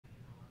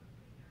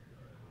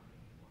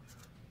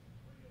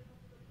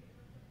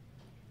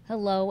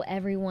Hello,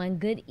 everyone.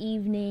 Good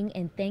evening,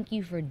 and thank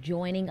you for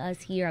joining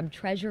us here. I'm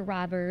Treasure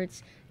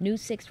Roberts,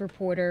 News 6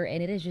 reporter,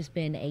 and it has just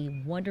been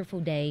a wonderful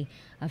day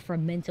for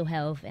mental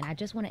health. And I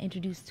just want to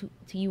introduce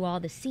to you all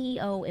the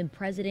CEO and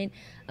president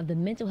of the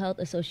Mental Health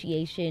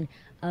Association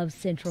of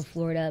Central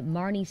Florida,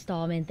 Marnie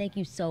Stallman. Thank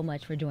you so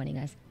much for joining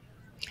us.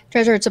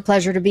 Treasure, it's a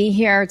pleasure to be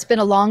here. It's been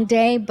a long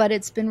day, but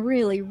it's been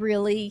really,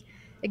 really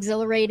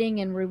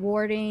exhilarating and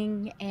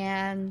rewarding.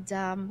 And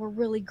we're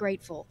really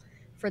grateful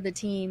for the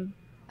team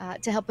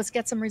to help us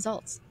get some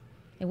results.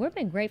 And we've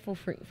been grateful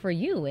for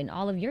you and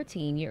all of your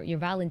team, your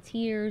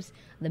volunteers,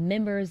 the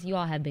members. You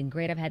all have been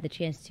great. I've had the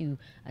chance to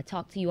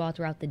talk to you all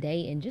throughout the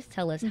day and just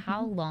tell us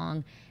how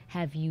long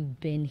have you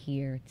been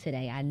here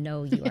today? I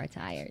know you are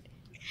tired.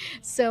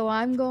 So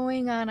I'm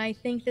going on, I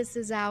think this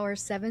is hour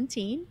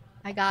 17.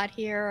 I got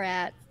here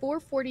at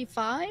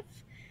 4:45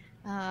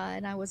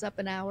 and I was up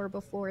an hour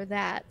before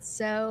that.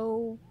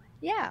 So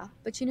yeah,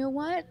 but you know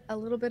what? A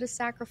little bit of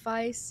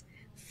sacrifice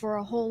for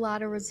a whole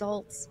lot of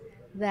results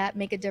that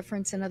make a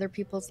difference in other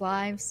people's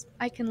lives.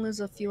 I can lose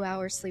a few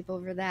hours sleep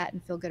over that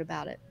and feel good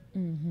about it.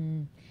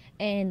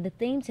 And the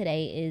theme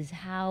today is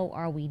how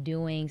are we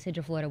doing?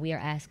 Central Florida, we are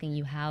asking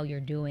you how you're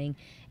doing.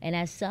 And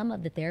as some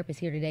of the therapists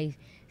here today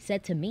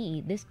said to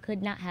me, this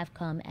could not have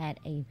come at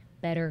a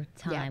better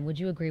Yeah. time. Would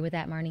you agree with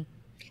that, Marnie?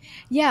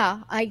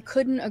 Yeah, I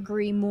couldn't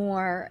agree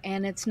more.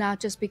 And it's not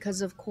just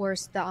because, of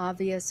course, the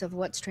obvious of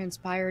what's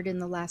transpired in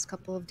the last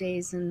couple of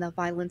days and the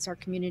violence our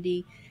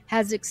community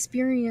has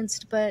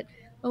experienced, but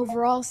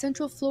overall,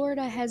 Central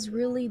Florida has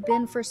really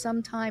been for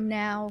some time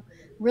now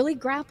really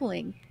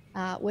grappling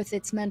with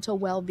its mental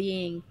well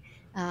being.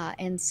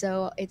 And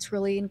so it's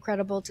really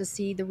incredible to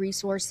see the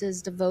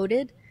resources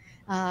devoted,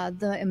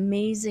 the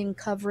amazing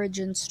coverage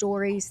and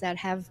stories that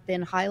have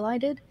been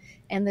highlighted,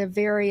 and the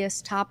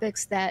various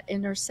topics that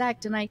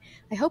intersect. And I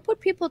hope what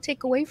people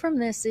take away from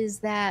this is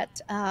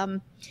that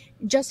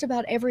just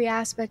about every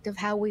aspect of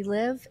how we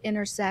live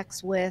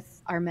intersects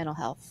with our mental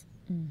health.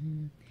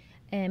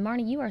 And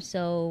Marnie, you are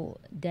so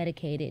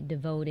dedicated,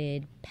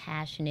 devoted,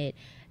 passionate.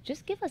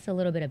 Just give us a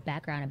little bit of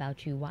background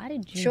about you. Why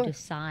did you Sure.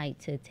 decide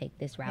to take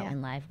this route Yeah.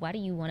 in life? Why do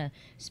you want to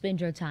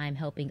spend your time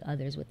helping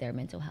others with their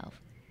mental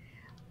health?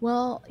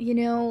 Well,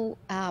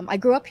 I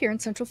grew up here in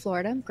Central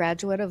Florida,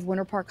 graduate of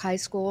Winter Park High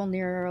School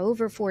near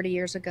over 40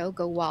 years ago.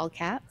 Go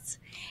Wildcats.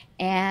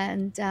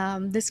 And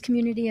this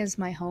community is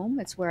my home.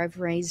 It's where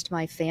I've raised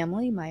my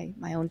family,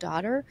 my own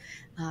daughter.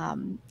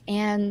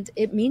 And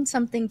it means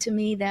something to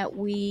me that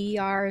we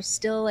are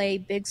still a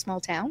big, small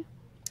town.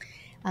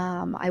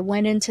 I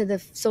went into the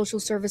social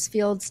service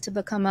fields to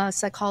become a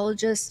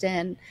psychologist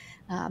and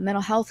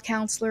mental health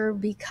counselor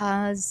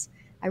because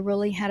I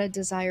really had a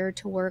desire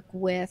to work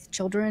with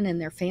children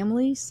and their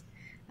families,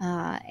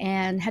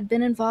 and had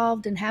been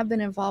involved and have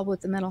been involved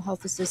with the Mental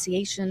Health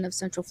Association of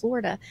Central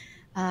Florida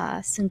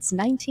since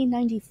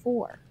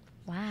 1994.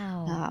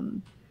 Wow.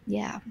 Um,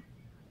 yeah.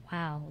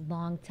 Wow,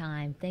 long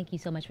time. Thank you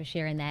so much for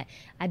sharing that.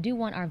 I do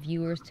want our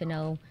viewers to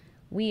know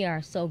we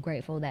are so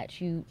grateful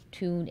that you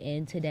tuned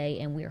in today,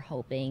 and we're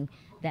hoping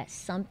that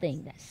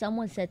something that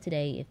someone said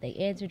today, if they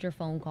answered your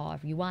phone call,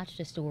 if you watched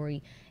a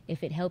story,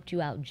 if it helped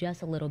you out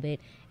just a little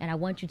bit. And I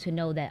want you to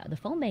know that the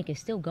phone bank is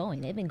still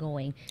going. They've been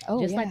going Oh,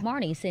 just like yeah.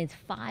 Marnie since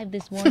 5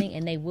 this morning,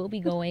 and they will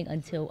be going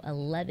until There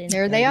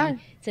they 11:30 are.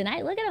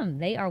 tonight. Look at them.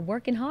 They are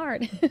working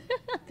hard.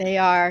 They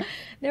are.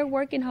 They're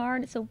working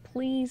hard, so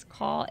please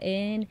call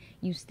in.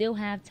 You still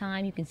have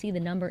time. You can see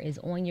the number is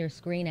on your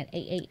screen at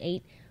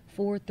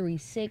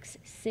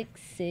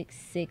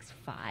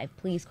 888-436-6665.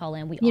 Please call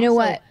in. We You know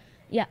also, what?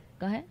 yeah,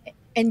 go ahead.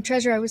 And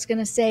Treasure, I was going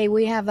to say,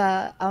 we have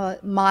a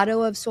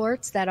motto of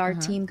sorts that our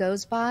Uh-huh. team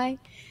goes by,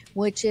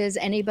 which is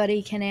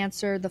anybody can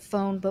answer the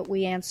phone, but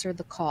we answer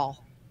the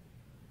call.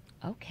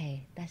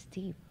 Okay, that's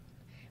deep.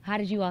 How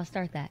did you all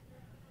start that?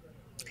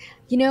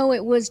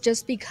 It was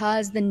just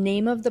because the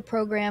name of the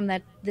program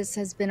that this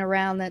has been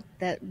around that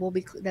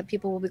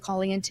people will be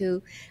calling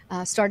into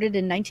started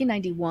in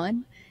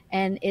 1991,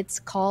 and it's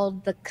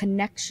called the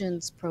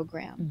Connections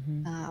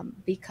Program,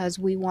 because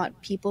we want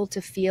people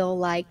to feel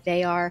like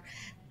they are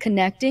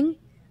connecting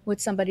with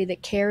somebody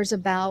that cares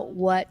about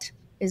what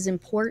is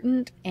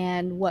important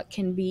and what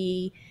can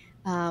be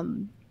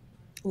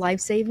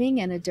life-saving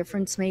and a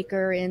difference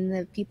maker in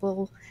the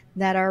people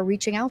that are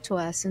reaching out to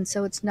us. And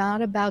so it's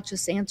not about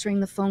just answering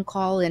the phone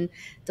call and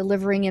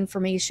delivering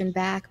information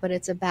back, but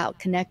it's about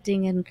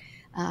connecting and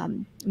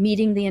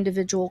meeting the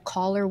individual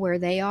caller where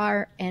they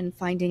are and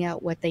finding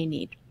out what they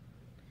need.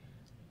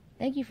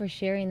 Thank you for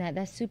sharing that.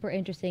 That's super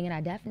interesting. And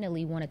I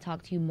definitely want to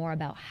talk to you more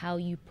about how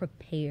you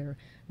prepare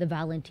the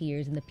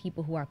volunteers and the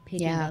people who are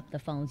picking Yeah. up the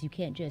phones. You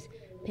can't just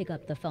pick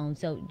up the phone.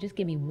 So just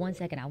give me 1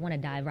 second. I want to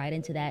dive right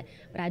into that.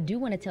 But I do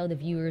want to tell the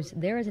viewers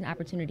there is an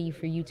opportunity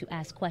for you to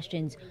ask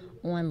questions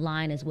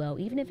online as well.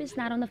 Even if it's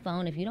not on the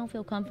phone, if you don't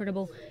feel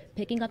comfortable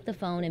picking up the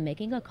phone and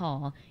making a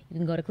call, you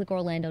can go to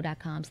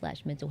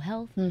clickorlando.com/mental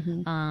health.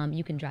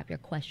 You can drop your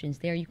questions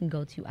there. You can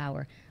go to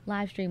our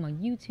live stream on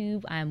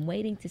YouTube. I'm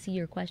waiting to see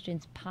your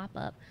questions pop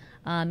up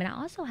And I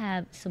also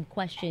have some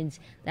questions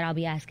that I'll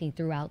be asking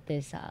throughout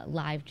this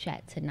live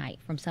chat tonight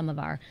from some of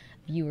our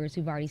viewers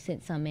who've already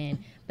sent some in.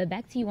 But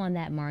back to you on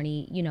that,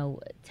 Marnie.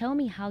 Tell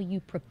me how you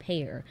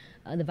prepare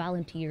the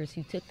volunteers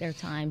who took their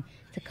time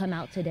to come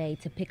out today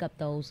to pick up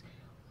those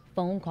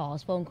phone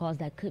calls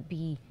that could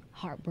be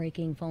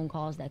heartbreaking, phone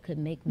calls that could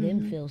make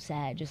them feel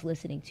sad just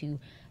listening to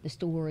the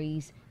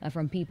stories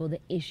from people, the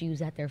issues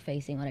that they're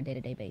facing on a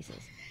day-to-day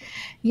basis.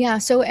 Yeah,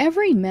 so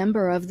every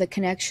member of the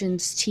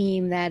Connections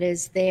team that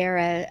is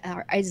there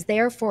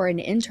for an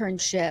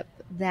internship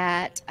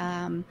that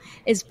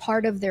is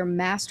part of their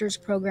master's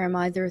program,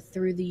 either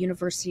through the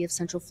University of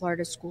Central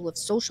Florida School of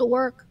Social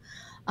Work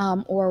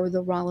or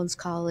the Rollins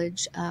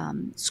College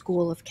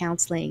School of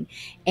Counseling.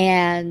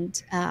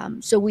 And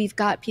so we've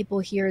got people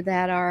here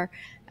that are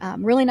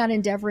really not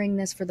endeavoring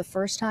this for the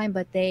first time,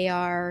 but they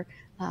are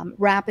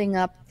wrapping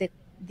up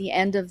the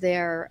end of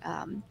their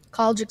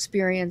college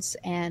experience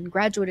and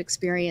graduate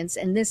experience.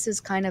 And this is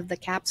kind of the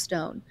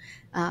capstone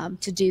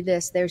to do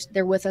this.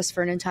 They're with us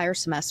for an entire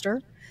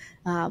semester.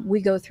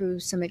 We go through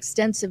some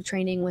extensive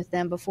training with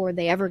them before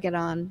they ever get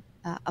on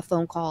a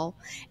phone call.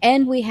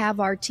 And we have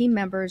our team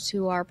members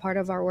who are part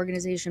of our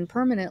organization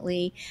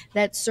permanently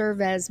that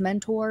serve as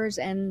mentors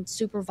and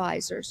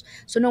supervisors.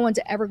 So no one's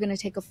ever going to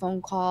take a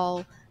phone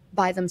call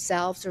by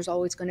themselves. There's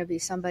always going to be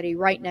somebody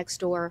right next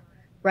door,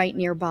 right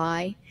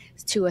nearby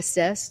to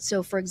assist.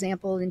 So for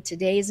example, in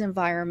today's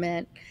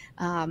environment,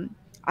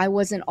 I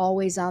wasn't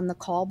always on the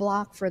call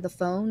block for the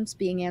phones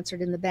being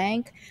answered in the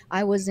bank.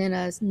 I was in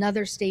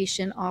another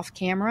station off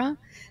camera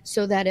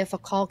so that if a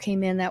call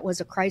came in that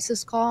was a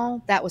crisis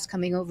call, that was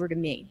coming over to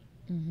me.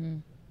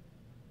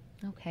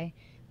 Okay.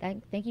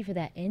 Thank you for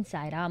that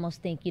insight. I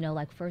almost think,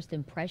 like first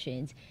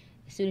impressions,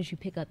 as soon as you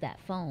pick up that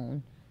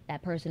phone,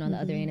 that person on the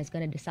other end is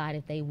going to decide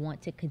if they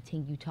want to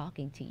continue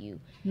talking to you.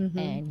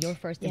 And your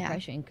first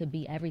impression could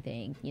be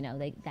everything.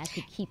 That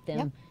could keep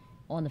them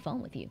on the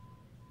phone with you.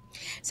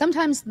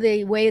 Sometimes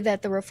the way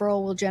that the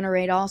referral will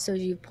generate also,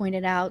 you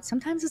pointed out,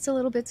 sometimes it's a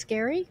little bit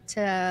scary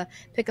to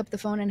pick up the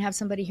phone and have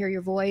somebody hear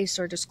your voice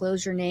or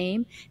disclose your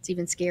name. It's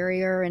even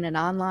scarier in an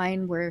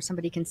online where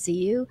somebody can see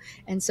you.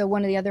 And so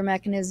one of the other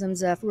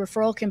mechanisms of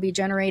referral can be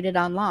generated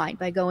online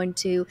by going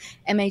to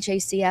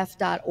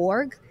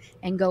mhacf.org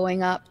and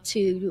going up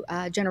to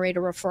generate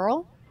a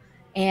referral.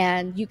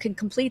 And you can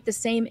complete the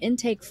same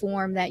intake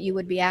form that you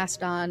would be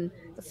asked on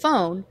the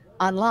phone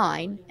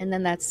online, and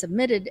then that's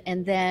submitted,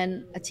 and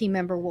then a team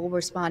member will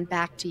respond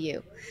back to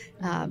you.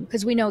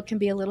 Because we know it can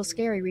be a little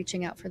scary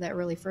reaching out for that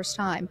really first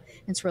time.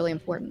 It's really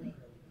important.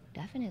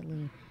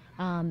 Definitely.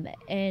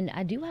 And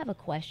I do have a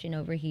question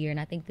over here, and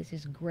I think this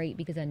is great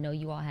because I know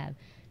you all have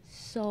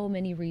so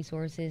many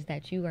resources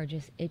that you are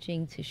just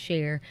itching to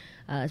share.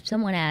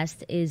 Someone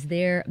asked, is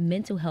there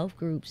mental health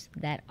groups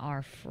that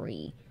are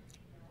free?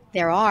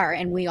 There are,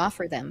 and we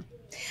offer them.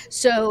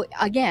 So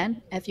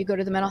again, if you go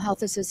to the Mental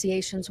Health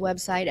Association's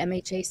website,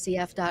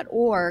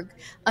 mhacf.org,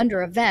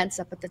 under events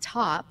up at the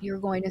top, you're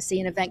going to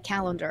see an event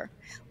calendar.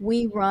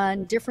 We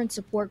run different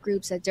support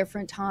groups at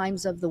different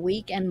times of the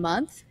week and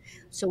month.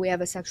 So we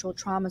have a sexual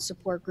trauma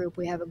support group.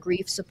 We have a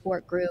grief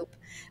support group.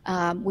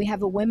 We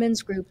have a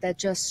women's group that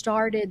just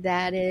started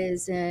that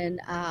is in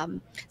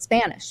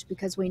Spanish,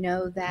 because we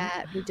know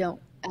that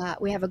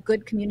we have a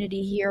good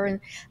community here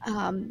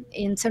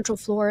in Central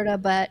Florida,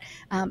 but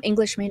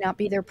English may not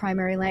be their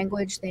primary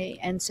language.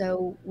 And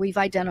so we've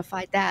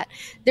identified that.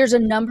 There's a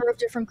number of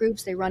different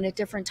groups. They run at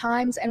different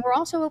times. And we're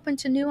also open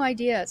to new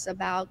ideas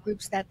about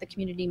groups that the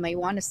community may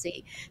want to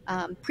see.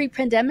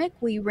 Pre-pandemic,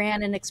 we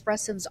ran an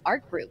expressives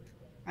art group,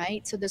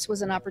 right? So this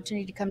was an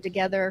opportunity to come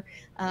together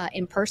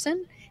in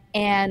person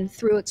and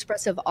through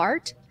expressive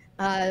art,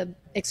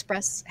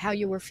 express how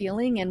you were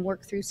feeling and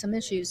work through some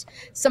issues.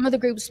 Some of the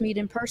groups meet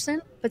in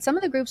person, but some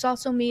of the groups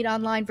also meet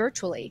online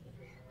virtually.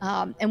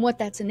 And what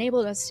that's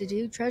enabled us to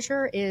do,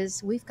 Treasure,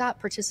 is we've got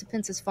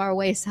participants as far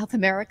away as South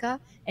America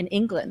and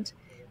England,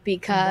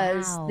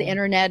 because the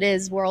internet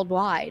is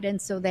worldwide. And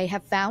so they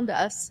have found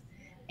us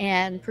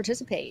and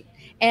participate.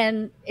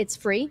 And it's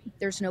free.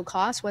 There's no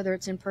cost, whether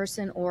it's in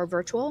person or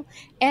virtual.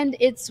 And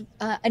it's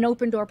an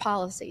open door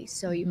policy.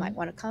 So you might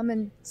want to come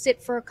and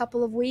sit for a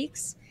couple of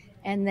weeks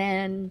and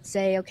then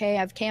say, okay,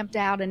 I've camped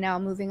out and now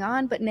I'm moving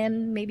on, but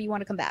then maybe you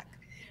want to come back.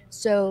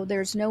 So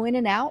there's no in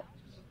and out.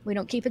 We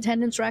don't keep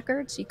attendance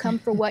records. You come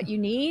for what you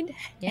need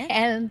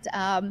and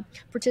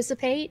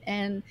participate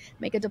and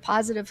make a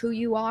deposit of who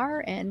you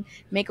are and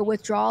make a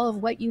withdrawal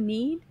of what you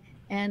need.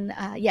 And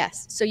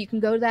yes, so you can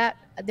go to that.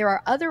 There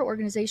are other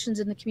organizations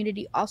in the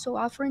community also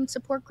offering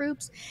support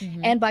groups.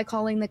 And by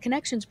calling the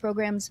Connections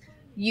programs,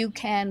 you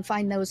can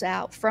find those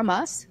out from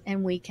us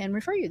and we can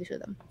refer you to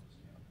them.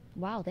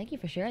 Wow, thank you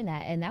for sharing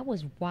that. And that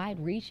was wide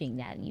reaching.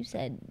 That you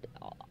said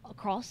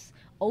across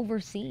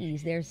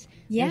overseas, there's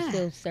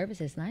still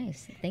services.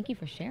 Nice. Thank you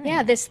for sharing.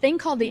 Yeah, this thing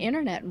called the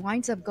internet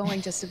winds up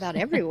going just about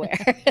everywhere.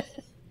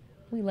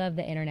 We love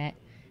the internet.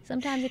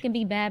 Sometimes it can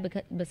be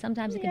bad, but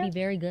sometimes it can be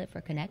very good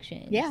for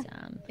connections. Yeah,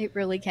 it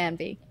really can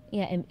be.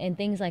 Yeah, and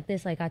things like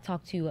this, like I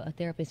talked to a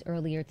therapist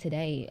earlier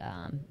today,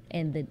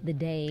 and the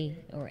day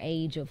or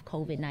age of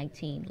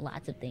COVID-19,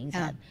 lots of things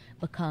Yeah. have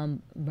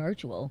become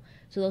virtual.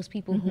 So those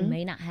people who Hmm.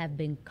 may not have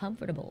been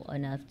comfortable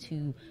enough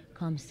to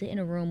come sit in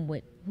a room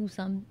with who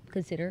some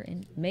consider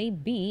and may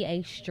be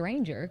a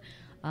stranger,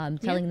 Yeah.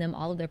 telling them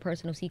all of their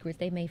personal secrets,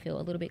 they may feel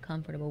a little bit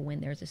comfortable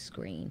when there's a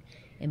screen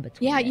in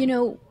Yeah, between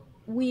them.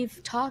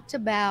 we've talked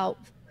about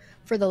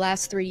for the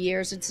last 3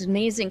 years. It's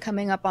amazing.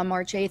 Coming up on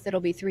March 8th,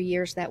 it'll be 3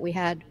 years that we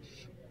had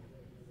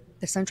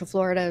the Central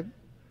Florida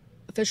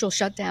official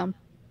shutdown.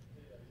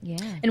 Yeah.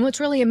 And what's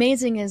really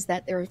amazing is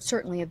that there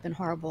certainly have been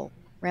horrible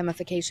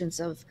ramifications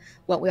of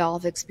what we all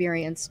have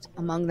experienced,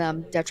 among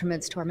them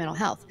detriments to our mental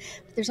health.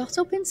 But there's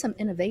also been some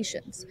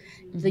innovations.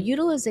 The Mm-hmm.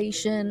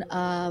 utilization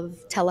of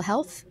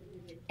telehealth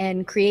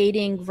and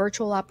creating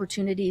virtual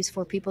opportunities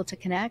for people to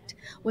connect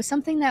was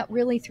something that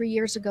really 3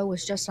 years ago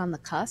was just on the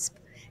cusp.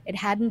 It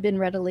hadn't been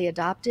readily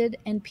adopted,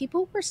 and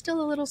people were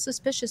still a little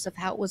suspicious of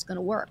how it was going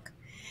to work.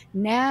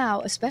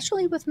 Now,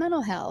 especially with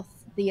mental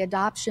health, the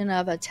adoption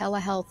of a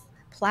telehealth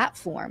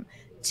platform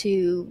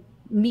to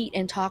meet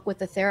and talk with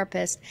a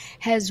therapist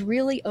has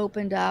really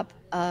opened up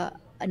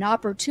an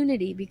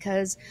opportunity,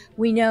 because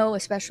we know,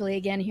 especially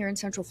again here in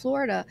Central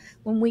Florida,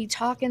 when we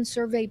talk and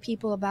survey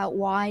people about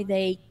why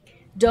they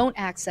don't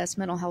access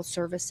mental health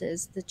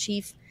services, the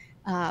chief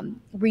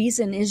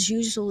reason is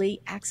usually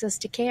access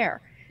to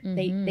care.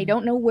 They Mm-hmm.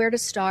 don't know where to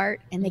start,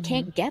 and they Mm-hmm.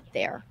 can't get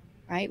there.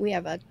 Right?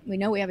 We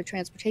know we have a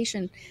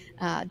transportation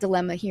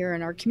dilemma here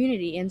in our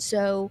community, and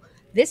so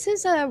this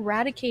has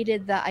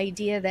eradicated the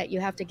idea that you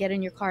have to get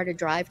in your car to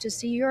drive to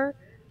see your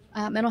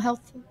mental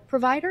health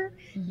provider.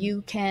 Mm-hmm.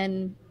 You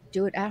can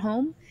do it at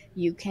home.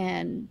 You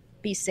can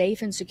be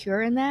safe and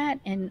secure in that,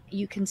 and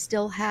you can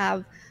still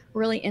have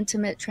really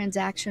intimate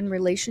transaction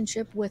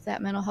relationship with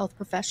that mental health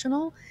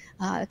professional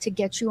to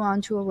get you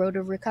onto a road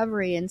of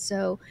recovery. And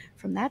so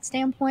from that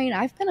standpoint,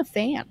 I've been a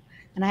fan.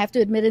 And I have to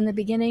admit, in the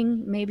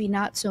beginning, maybe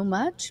not so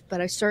much, but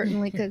I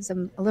certainly, because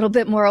I'm a little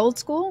bit more old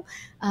school,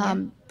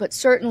 Yeah. but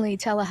certainly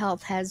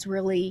telehealth has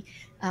really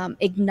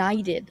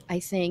ignited,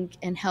 I think,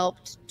 and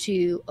helped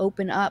to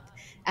open up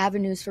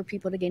avenues for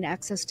people to gain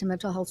access to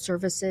mental health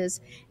services,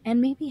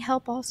 and maybe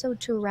help also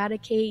to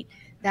eradicate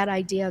that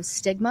idea of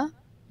stigma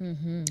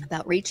Mm-hmm.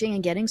 about reaching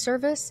and getting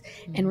service,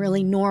 and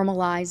really Mm-hmm.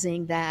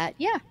 normalizing that,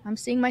 yeah, I'm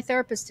seeing my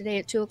therapist today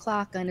at 2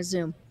 o'clock on a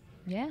Zoom.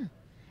 Yeah.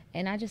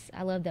 And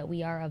I love that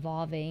we are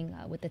evolving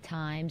with the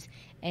times.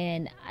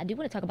 And I do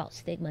want to talk about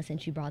stigma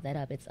since you brought that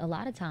up. It's a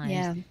lot of times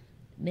Yeah.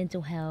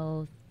 mental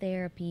health,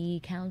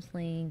 therapy,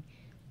 counseling,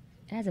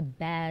 it has a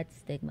bad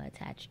stigma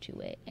attached to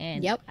it.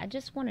 And Yep. I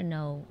just want to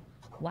know,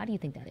 why do you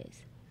think that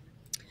is?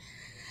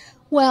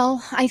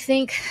 Well, I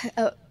think,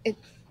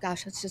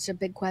 gosh, it's just a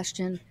big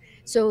question.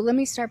 So let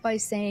me start by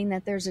saying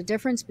that there's a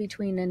difference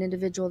between an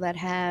individual that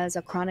has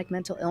a chronic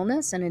mental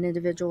illness and an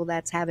individual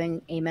that's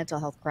having a mental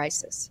health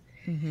crisis.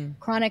 Mm-hmm.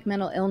 Chronic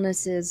mental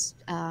illnesses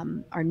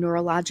are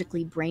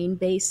neurologically brain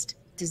based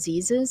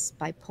diseases: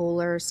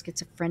 bipolar,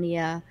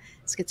 schizophrenia,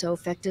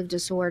 schizoaffective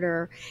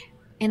disorder.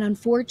 And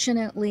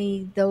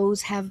unfortunately,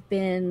 those have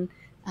been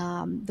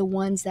the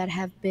ones that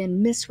have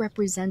been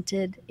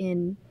misrepresented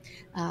in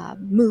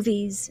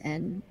movies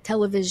and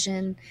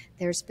television.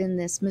 There's been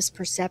this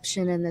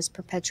misperception and this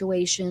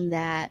perpetuation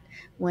that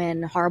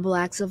when horrible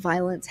acts of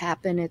violence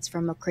happen, it's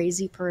from a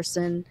crazy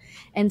person.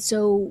 And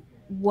so,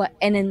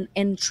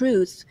 in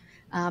truth,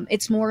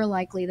 it's more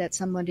likely that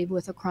somebody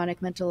with a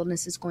chronic mental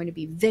illness is going to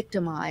be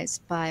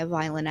victimized by a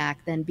violent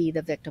act than be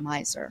the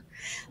victimizer.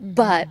 Mm-hmm.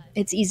 But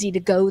it's easy to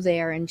go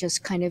there and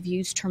just kind of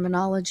use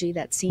terminology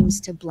that seems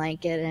to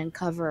blanket and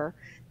cover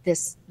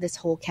this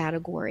whole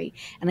category.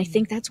 And I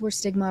think that's where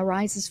stigma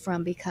arises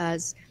from,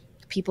 because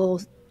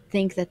people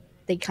think that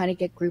they kind of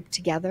get grouped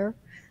together,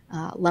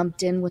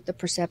 lumped in with the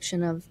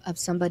perception of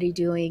somebody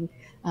doing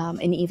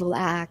an evil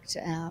act,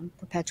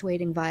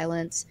 perpetuating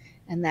violence,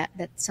 and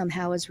that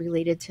somehow is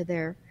related to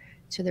their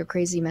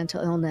crazy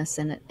mental illness,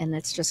 and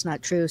it's just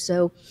not true.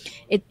 So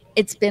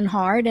it's been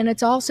hard, and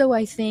it's also,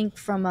 I think,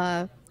 from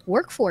a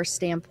workforce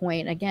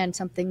standpoint, again,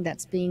 something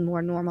that's being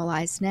more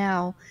normalized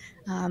now.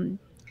 Um,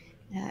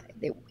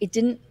 it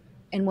didn't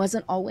and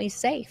wasn't always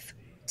safe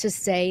to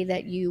say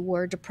that you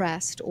were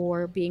depressed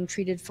or being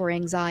treated for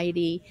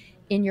anxiety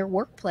in your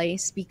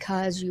workplace,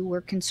 because you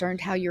were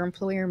concerned how your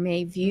employer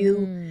may view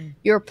Mm.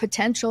 your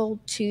potential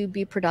to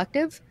be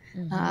productive,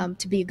 Mm-hmm.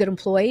 to be a good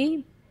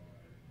employee,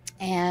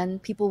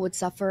 and people would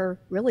suffer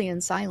really in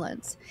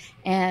silence.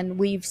 And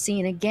we've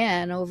seen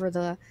again over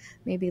the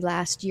maybe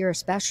last year,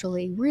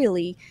 especially,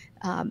 really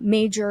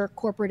major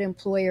corporate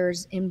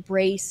employers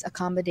embrace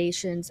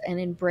accommodations and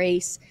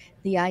embrace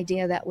the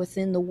idea that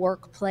within the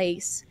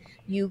workplace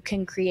you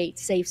can create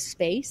safe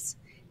space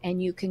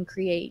and you can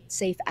create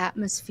safe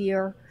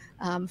atmosphere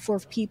for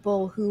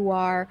people who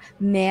are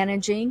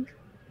managing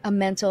a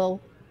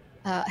mental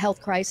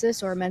health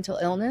crisis or a mental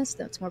illness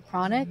that's more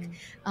chronic,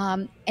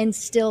 Mm-hmm. and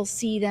still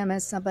see them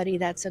as somebody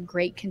that's a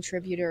great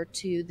contributor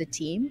to the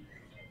team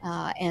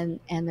and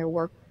their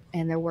work.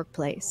 and their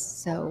workplace.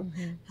 So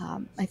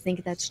Hmm. I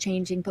think that's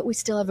changing, but we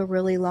still have a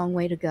really long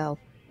way to go.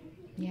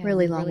 Yeah,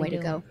 Really we long really way to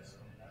do. go.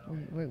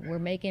 We're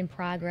making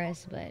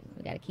progress, but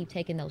we got to keep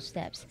taking those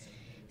steps.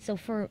 So,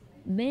 for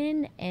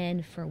men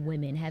and for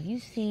women, have you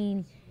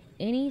seen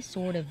any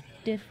sort of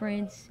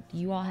difference? Do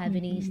you all have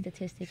any Hmm.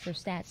 statistics or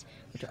stats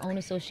with your own Yeah.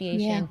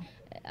 association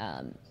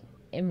um,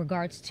 in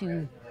regards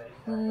to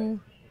who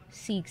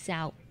seeks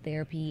out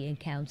therapy and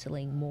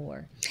counseling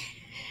more?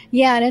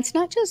 Yeah, and it's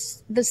not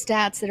just the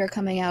stats that are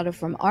coming out of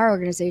from our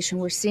organization.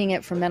 We're seeing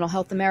it from Mental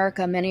Health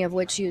America, many of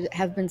which you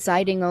have been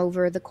citing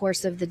over the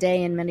course of the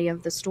day in many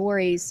of the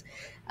stories.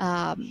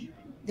 Um,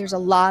 there's a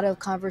lot of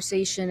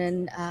conversation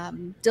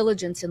and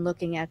diligence in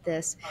looking at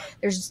this.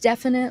 There's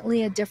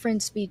definitely a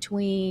difference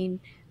between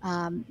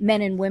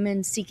men and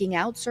women seeking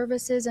out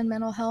services and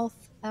mental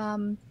health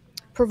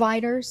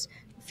providers.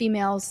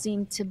 Females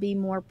seem to be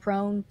more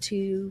prone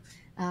to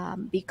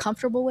be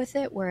comfortable with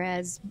it,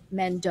 whereas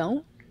men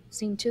don't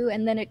seem to.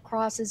 And then it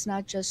crosses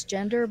not just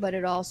gender, but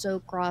it also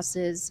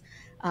crosses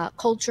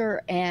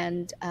culture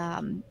and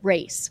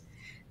race.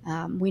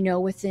 We know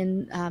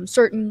within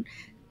certain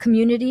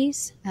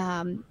communities,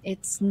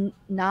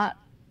 not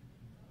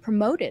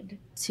promoted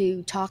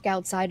to talk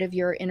outside of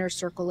your inner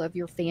circle of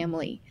your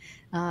family,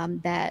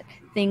 that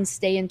things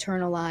stay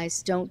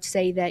internalized. Don't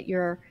say that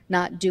you're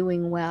not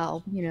doing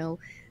well.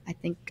 I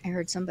think I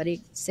heard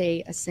somebody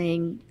say a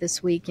saying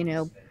this week,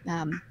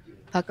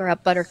 pucker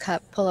up,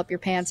 buttercup, pull up your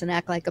pants and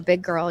act like a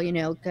big girl,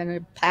 gonna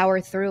power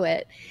through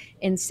it,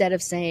 instead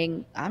of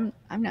saying, I'm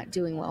not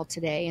doing well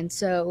today. And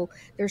so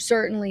there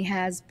certainly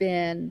has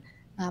been,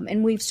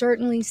 and we've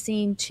certainly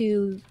seen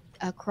too,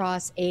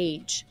 across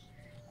age,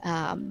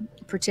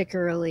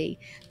 particularly,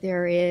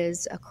 there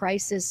is a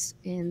crisis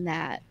in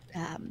that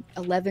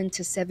 11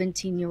 to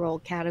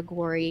 17-year-old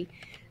category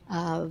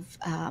of,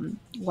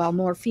 while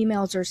more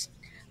females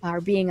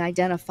are being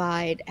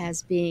identified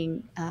as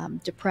being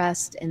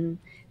depressed and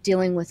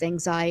dealing with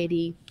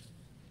anxiety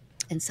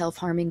and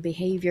self-harming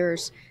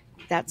behaviors.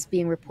 That's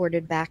being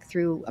reported back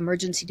through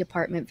emergency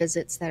department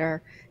visits that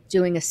are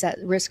doing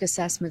risk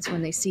assessments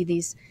when they see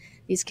these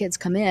kids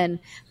come in.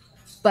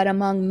 But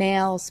among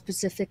males,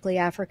 specifically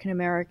African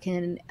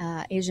American,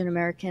 Asian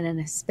American, and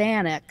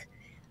Hispanic,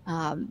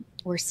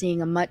 we're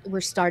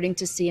starting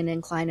to see an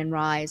incline and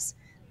rise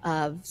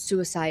of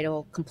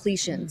suicidal Mm.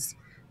 completions,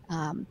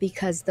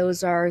 because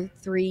those are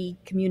three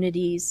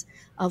communities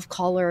of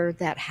color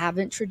that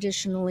haven't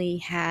traditionally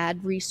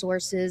had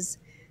resources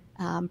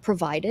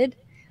provided.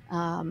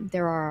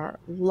 There are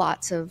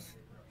lots of,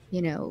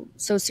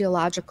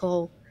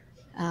 sociological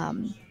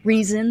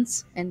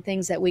reasons and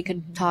things that we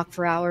could Hmm. talk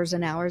for hours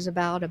and hours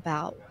about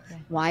Yeah.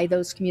 why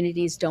those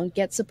communities don't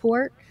get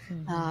support,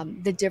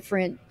 Hmm. the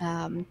different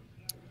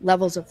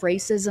levels of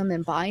racism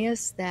and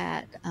bias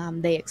that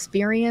they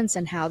experience,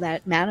 and how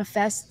that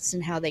manifests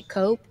and how they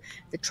cope,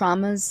 the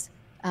traumas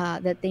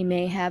that they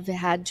may have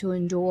had to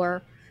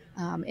endure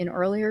in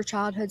earlier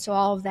childhood. So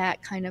all of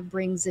that kind of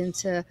brings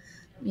into,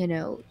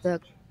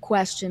 the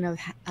question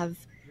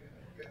of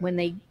when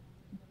they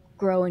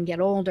grow and get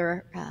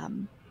older,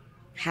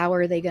 how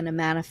are they going to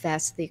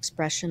manifest the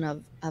expression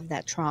of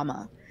that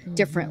trauma Hmm.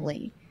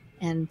 differently?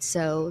 And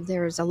so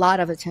there's a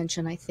lot of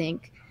attention, I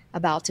think,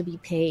 about to be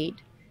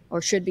paid,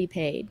 or should be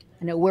paid.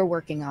 I know we're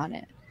working on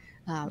it,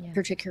 Yeah.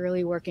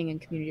 particularly working in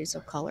communities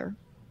of color.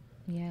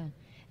 Yeah.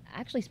 I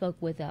actually spoke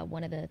with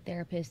one of the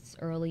therapists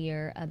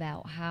earlier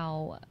about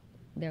how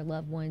their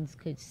loved ones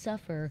could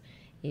suffer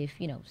if,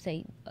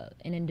 say,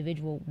 an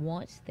individual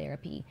wants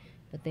therapy,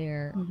 but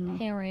their Hmm.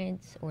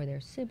 parents or their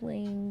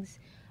siblings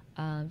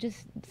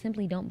just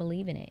simply don't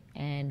believe in it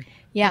and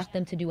Yeah, push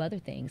them to do other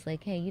things.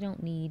 Like, hey, you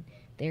don't need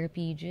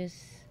therapy,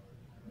 just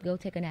go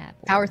take a nap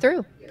power or,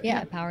 through. Yeah,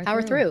 yeah, power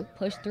power through, through,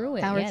 push through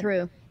it. power Yeah.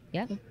 through.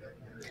 Yeah.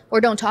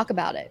 Or don't talk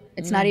about it.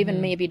 It's not even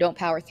Mm-hmm. maybe don't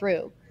power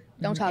through.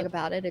 Don't Mm-hmm. talk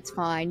about it. It's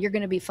fine. You're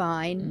going to be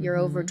fine. You're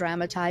over Mm-hmm.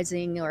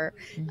 dramatizing, or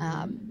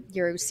Mm-hmm.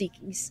 you're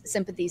seeking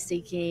sympathy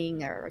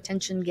seeking or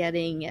attention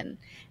getting, and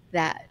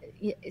that.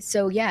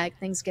 So yeah,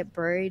 things get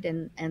buried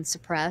and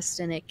suppressed,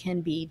 and it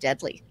can be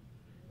deadly.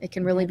 It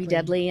can really be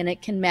Deadly. deadly, and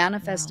it can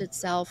manifest Wow.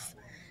 itself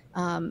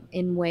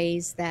in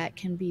ways that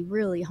can be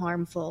really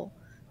harmful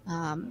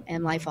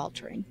and life Mm-hmm.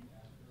 altering.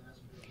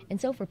 And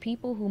so, for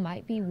people who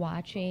might be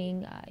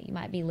watching, you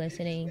might be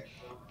listening,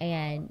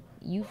 and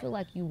you feel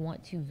like you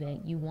want to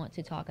vent, you want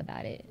to talk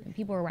about it, and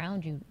people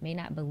around you may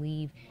not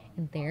believe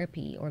in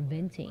therapy or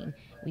venting,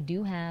 we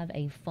do have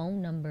a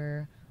phone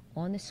number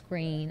on the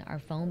screen. Our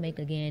phone bank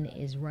again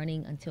is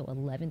running until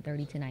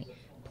 11:30 tonight.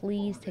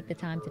 Please take the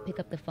time to pick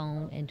up the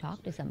phone and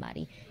talk to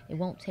somebody. It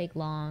won't take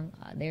long.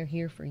 They're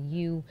here for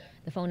you.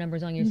 The phone number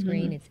is on your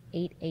screen. Hmm. It's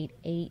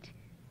 888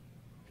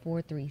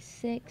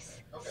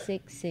 436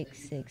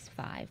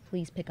 6665.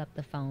 Please pick up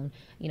the phone,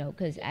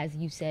 because as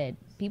you said,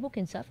 people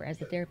can suffer. As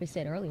the therapist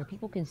said earlier,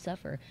 people can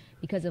suffer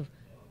because of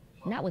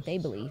not what they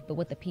believe, but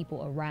what the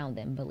people around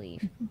them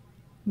believe.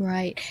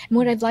 Right. And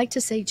what I'd like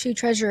to say too,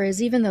 Treasurer,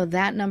 is even though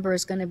that number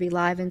is going to be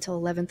live until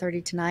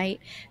 11:30 tonight,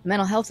 the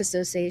Mental Health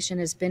Association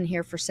has been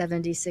here for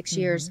 76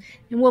 years,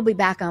 Mm-hmm. and we'll be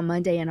back on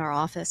Monday in our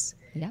office.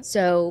 Yep.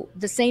 So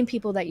the same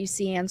people that you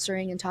see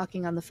answering and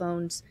talking on the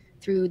phones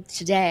through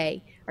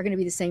today are going to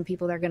be the same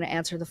people that are going to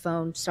answer the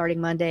phone starting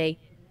Monday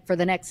for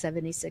the next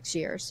 76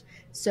 years.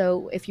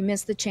 So if you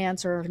missed the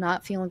chance or are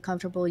not feeling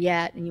comfortable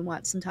yet and you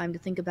want some time to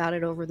think about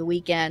it over the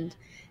weekend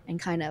and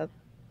kind of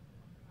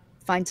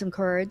find some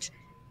courage,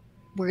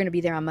 we're going to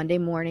be there on Monday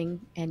morning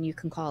and you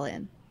can call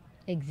in.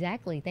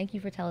 Exactly. Thank you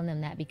for telling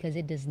them that because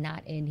it does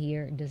not end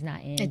here. It does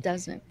not It end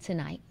doesn't.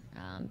 tonight.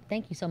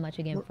 Thank you so much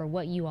again We're- for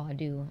what you all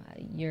do.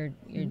 Your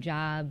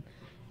job,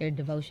 your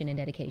devotion and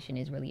dedication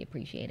is really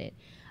appreciated.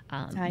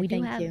 I We do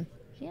thank have, you.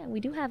 yeah, we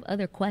do have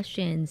other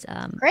questions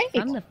Great.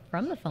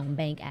 from the phone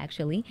bank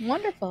actually.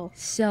 Wonderful.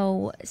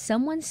 So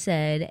someone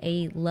said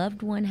a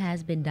loved one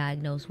has been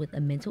diagnosed with a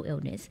mental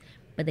illness,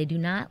 but they do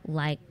not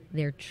like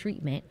their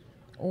treatment,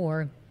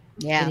 or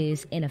it Yeah.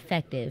 is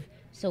ineffective.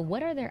 So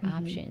what are their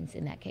options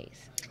in that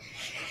case?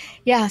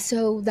 Yeah.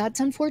 So that's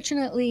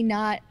unfortunately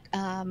not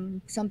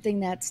something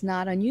that's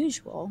not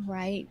unusual,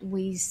 right?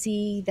 We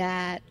see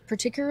that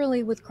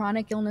particularly with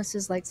chronic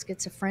illnesses like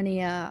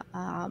schizophrenia,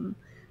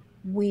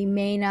 we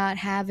may not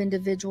have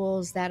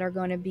individuals that are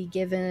going to be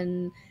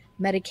given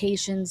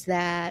medications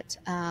that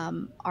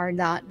are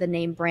not the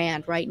name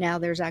brand. Right now,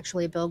 there's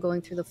actually a bill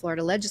going through the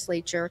Florida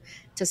legislature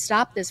to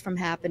stop this from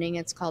happening.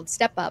 It's called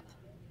Step Up.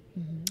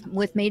 Mm-hmm.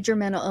 With major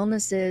mental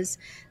illnesses,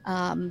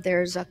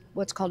 there's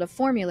what's called a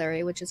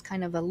formulary, which is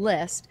kind of a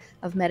list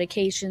of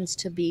medications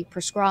to be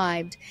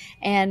prescribed.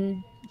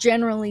 And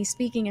generally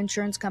speaking,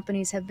 insurance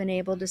companies have been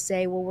able to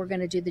say, well, we're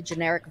going to do the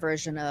generic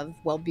version of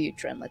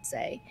Wellbutrin, let's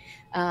say.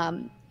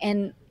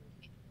 And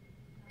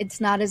it's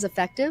not as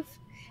effective.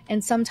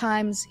 And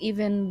sometimes,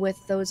 even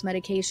with those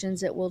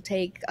medications, it will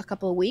take a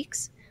couple of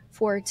weeks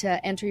for it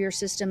to enter your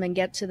system and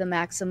get to the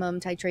maximum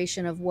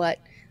titration of what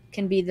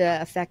can be the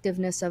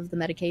effectiveness of the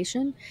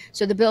medication.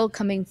 So, the bill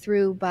coming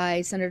through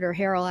by Senator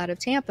Harrell out of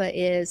Tampa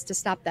is to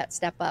stop that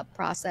step up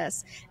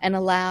process and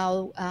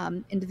allow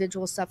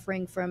individuals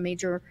suffering from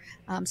major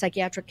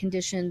psychiatric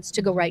conditions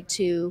to go right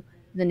to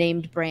the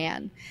named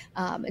brand.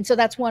 And so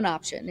that's one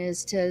option,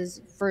 is to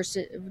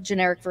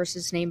generic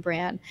versus name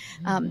brand.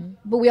 Mm-hmm.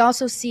 But we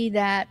also see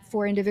that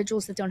for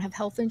individuals that don't have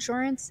health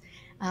insurance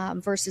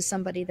versus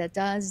somebody that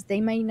does,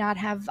 they may not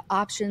have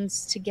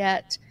options to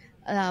get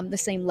the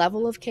same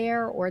level of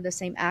care or the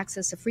same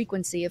access or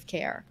frequency of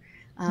care.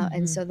 And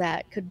Mm-hmm. so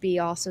that could be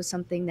also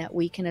something that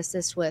we can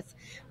assist with.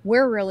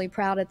 We're really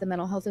proud at the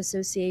Mental Health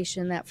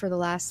Association that for the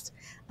last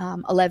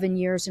 11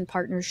 years, in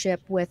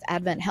partnership with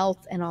Advent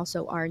Health and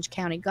also Orange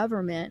County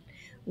government,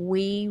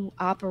 we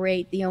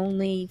operate the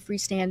only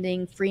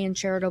freestanding free and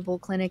charitable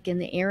clinic in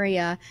the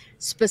area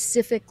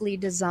specifically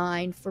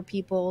designed for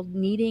people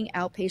needing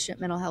outpatient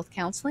mental health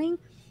counseling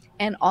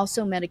and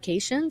also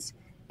medications.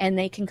 And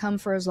they can come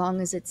for as long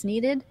as it's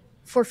needed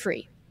for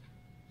free.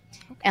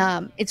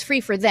 Okay. It's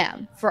free for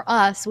them. For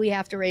us, we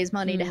have to raise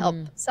money to help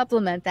Mm-hmm.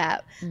 supplement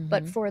that.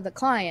 But Mm-hmm. for the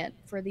client,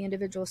 for the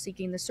individual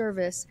seeking the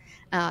service,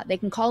 they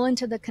can call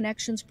into the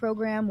Connections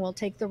program. We'll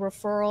take the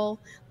referral.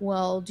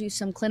 We'll do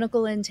some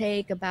clinical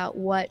intake about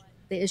what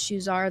the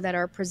issues are that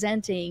are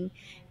presenting.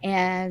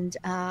 And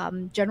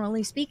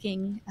generally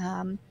speaking,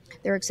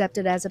 they're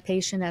accepted as a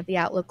patient at the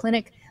Outlook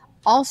Clinic,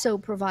 also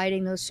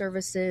providing those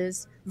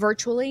services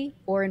virtually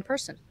or in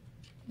person.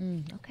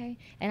 Okay.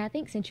 And I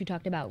think since you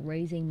talked about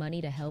raising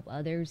money to help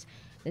others,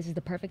 this is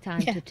the perfect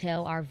time Yeah. to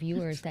tell our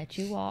viewers that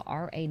you all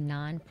are a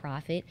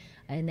nonprofit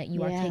and that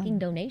you are Yeah. taking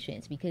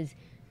donations, because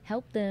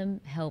help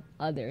them help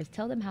others.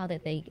 Tell them how they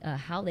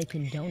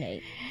can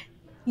donate.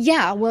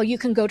 Yeah, well, you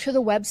can go to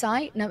the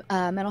website,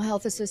 Mental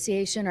Health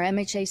Association or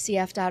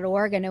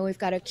MHACF.org. I know we've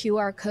got a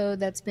QR code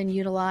that's been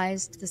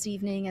utilized this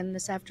evening and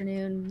this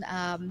afternoon.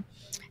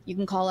 You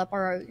can call up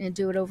or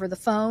do it over the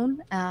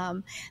phone.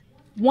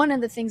 One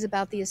of the things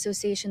about the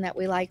association that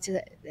we like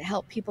to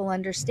help people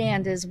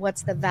understand is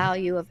what's the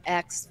value of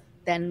X,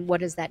 then what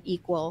does that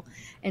equal?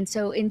 And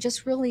so, in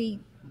just really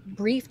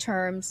brief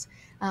terms,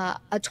 a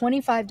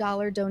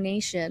 $25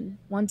 donation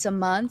once a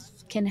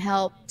month can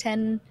help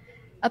 10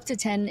 up to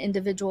 10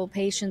 individual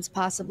patients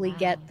possibly Wow.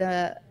 get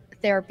the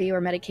therapy or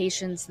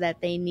medications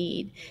that they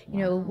need.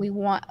 Wow. We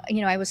want,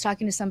 I was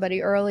talking to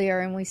somebody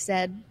earlier and we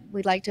said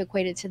we'd like to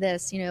equate it to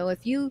this.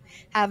 If you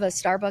have a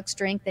Starbucks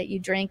drink that you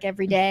drink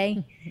every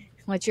day,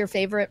 what's your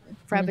favorite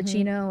Mm-hmm.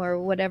 frappuccino or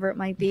whatever it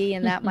might be,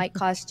 and that might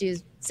cost you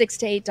 $6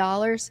 to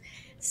 $8.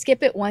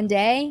 Skip it one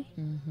day,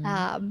 Mm-hmm.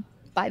 um,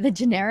 buy the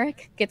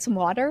generic, get some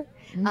water,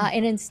 Mm.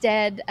 and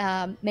instead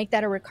make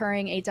that a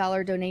recurring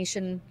 $8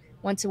 donation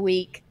once a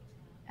week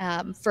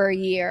for a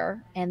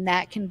year, and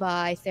that can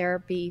buy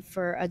therapy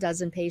for a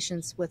dozen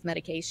patients with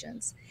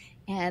medications,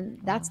 and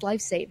Wow. that's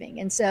life saving.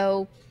 And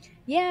so,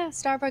 yeah,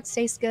 Starbucks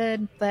tastes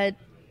good, but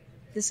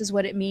this is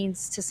what it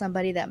means to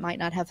somebody that might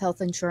not have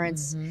health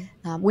insurance.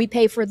 Mm-hmm. We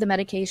pay for the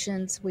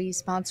medications, we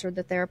sponsor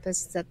the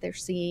therapists that they're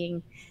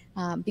seeing,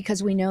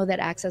 because we know that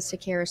access to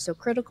care is so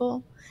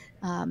critical.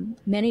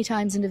 Many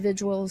times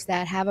individuals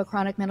that have a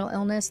chronic mental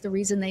illness, the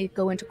reason they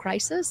go into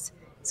crisis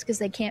is because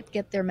they can't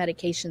get their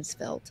medications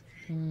filled.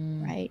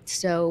 Mm. Right.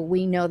 So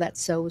we know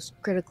that's so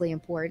critically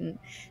important.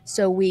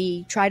 So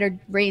we try to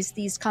raise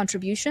these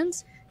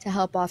contributions to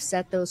help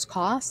offset those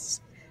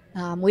costs.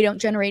 We don't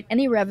generate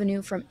any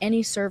revenue from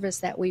any service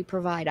that we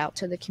provide out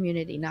to the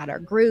community, not our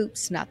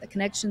groups, not the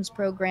Connections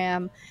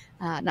program,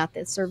 not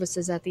the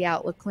services at the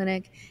Outlook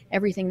Clinic.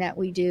 Everything that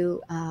we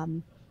do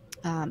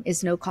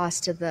is no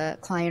cost to the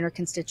client or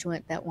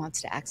constituent that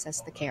wants to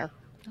access the care.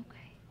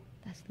 Okay,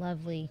 that's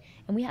lovely.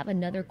 And we have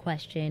another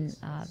question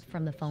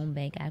from the phone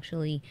bank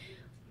actually.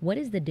 What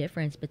is the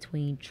difference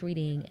between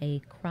treating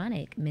a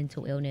chronic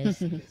mental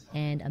illness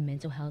and a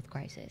mental health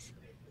crisis?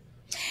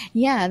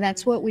 Yeah,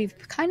 that's what we've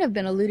kind of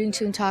been alluding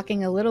to and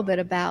talking a little bit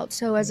about.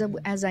 So,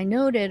 as I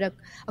noted,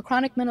 a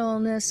chronic mental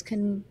illness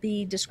can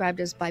be described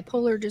as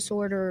bipolar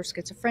disorder, or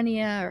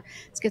schizophrenia, or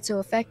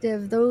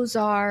schizoaffective. Those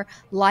are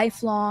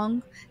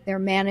lifelong. They're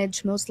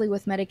managed mostly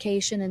with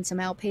medication and some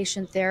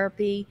outpatient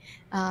therapy.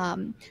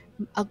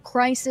 A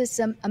crisis,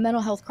 a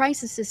mental health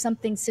crisis, is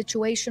something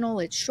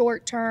situational. It's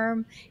short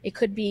term. It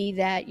could be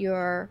that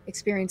you're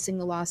experiencing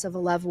the loss of a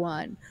loved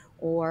one,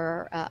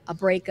 or a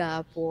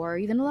breakup, or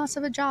even the loss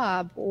of a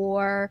job,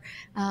 or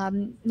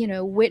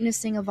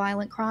witnessing a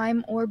violent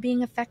crime, or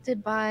being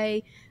affected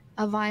by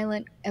a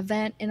violent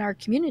event in our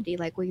community,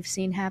 like we've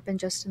seen happen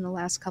just in the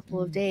last couple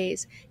of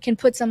days, can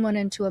put someone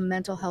into a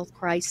mental health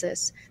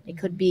crisis. It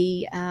could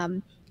be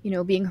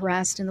being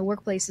harassed in the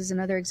workplace is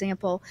another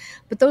example.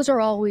 But those are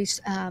always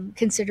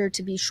considered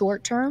to be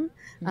short term.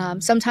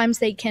 Sometimes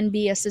they can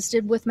be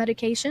assisted with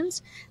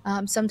medications.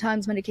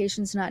 Sometimes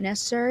medication's not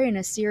necessary, and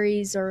a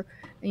series or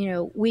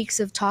weeks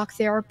of talk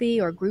therapy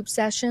or group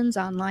sessions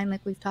online, like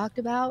we've talked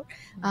about,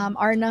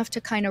 are enough to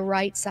kind of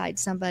right side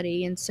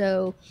somebody. And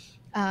so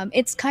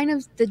it's kind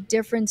of the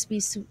difference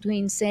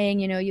between saying,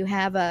 you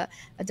have a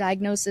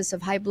diagnosis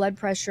of high blood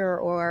pressure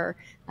or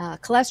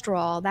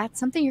cholesterol. That's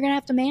something you're going to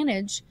have to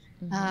manage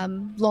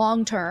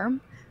long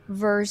term,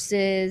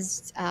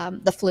 versus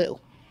the flu,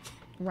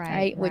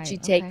 right? Which you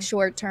take Okay.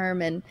 short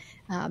term and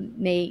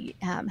may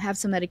have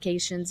some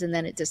medications and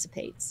then it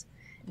dissipates.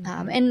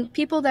 And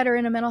people that are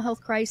in a mental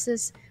health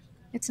crisis,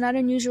 it's not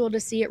unusual to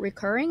see it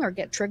recurring or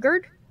get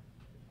triggered,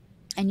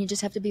 and you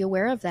just have to be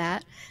aware of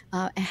that.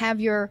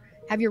 Have your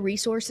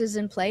resources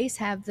in place,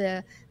 have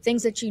the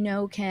things that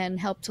can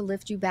help to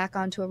lift you back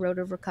onto a road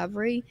of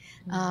recovery,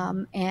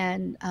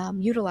 and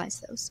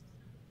utilize those.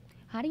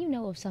 How do you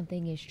know if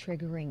something is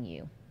triggering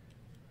you?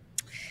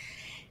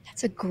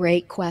 That's a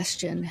great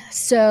question.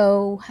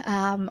 So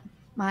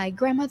my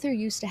grandmother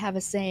used to have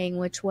a saying,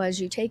 which was,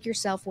 you take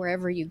yourself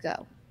wherever you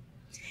go,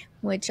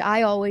 which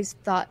I always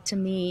thought to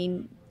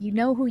mean, you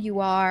know who you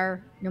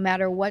are, no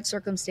matter what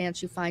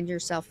circumstance you find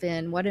yourself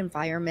in, what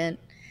environment,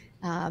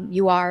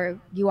 you are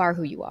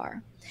who you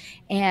are.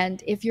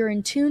 And if you're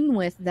in tune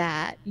with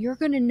that, you're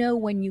going to know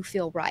when you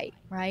feel right?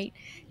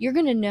 You're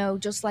going to know,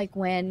 just like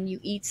when you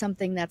eat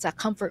something that's a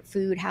comfort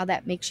food, how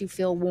that makes you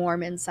feel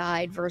warm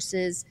inside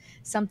versus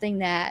something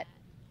that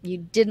you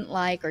didn't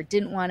like or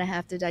didn't want to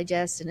have to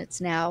digest, and it's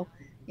now,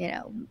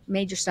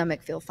 made your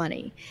stomach feel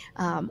funny,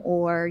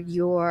 or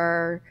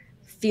you're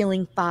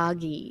feeling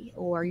foggy,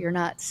 or you're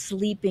not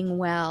sleeping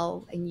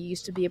well and you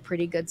used to be a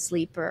pretty good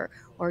sleeper,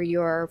 or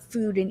your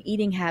food and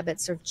eating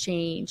habits have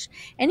changed.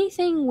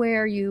 Anything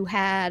where you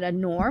had a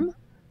norm,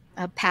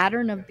 a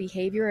pattern of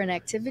behavior and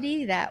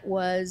activity that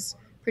was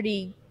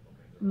pretty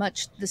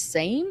much the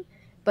same,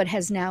 but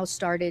has now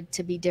started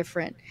to be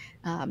different.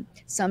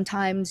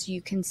 Sometimes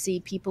you can see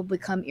people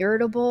become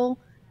irritable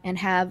and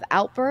have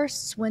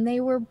outbursts when they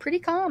were pretty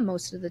calm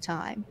most of the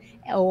time,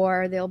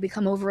 or they'll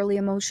become overly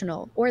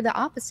emotional, or the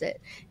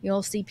opposite.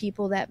 You'll see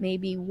people that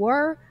maybe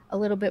were a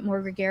little bit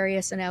more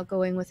gregarious and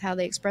outgoing with how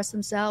they express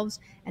themselves,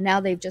 and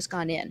now they've just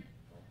gone in,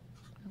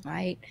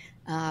 right?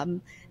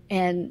 And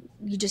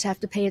you just have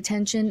to pay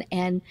attention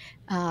and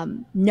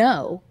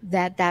know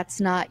that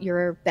that's not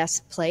your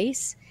best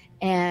place,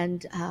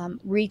 and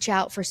reach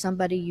out for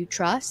somebody you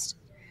trust,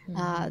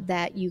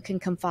 that you can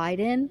confide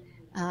in,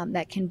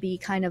 that can be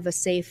kind of a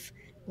safe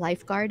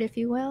lifeguard, if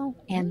you will,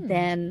 and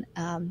then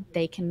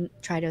they can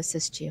try to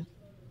assist you.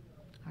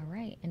 All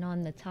right. And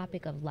on the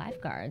topic of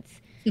lifeguards,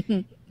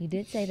 you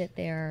did say that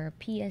there are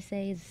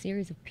PSAs, a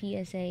series of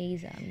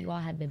PSAs you all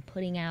have been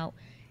putting out.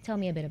 Tell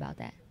me a bit about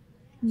that.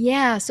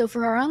 Yeah, so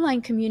for our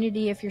online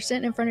community, if you're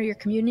sitting in front of your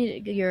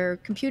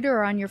computer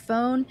or on your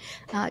phone,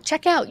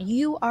 check out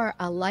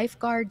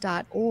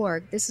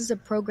youarealifeguard.org. This is a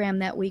program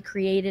that we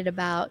created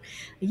about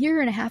a year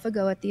and a half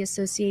ago at the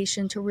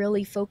association to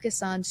really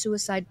focus on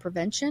suicide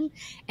prevention,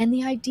 and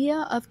the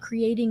idea of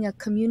creating a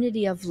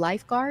community of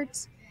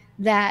lifeguards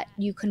that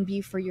you can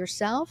be for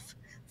yourself,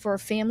 for a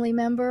family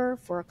member,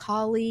 for a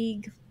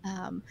colleague,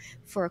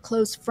 for a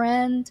close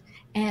friend.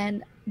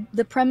 And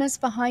the premise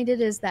behind it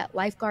is that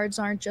lifeguards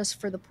aren't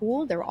just for the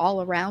pool, they're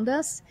all around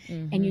us,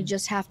 and you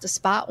just have to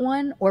spot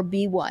one or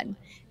be one.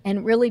 And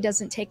it really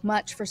doesn't take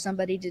much for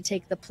somebody to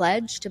take the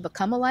pledge to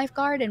become a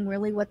lifeguard. And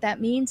really what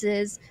that means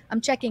is, I'm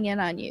checking in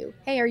on you.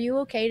 Hey, are you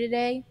okay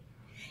today?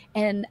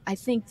 And I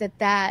think that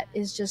that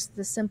is just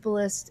the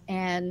simplest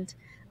and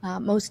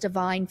most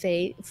divine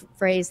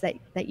phrase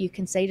that you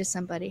can say to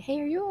somebody.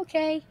 Hey, are you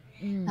okay?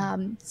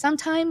 Mm,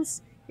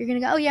 Sometimes you're going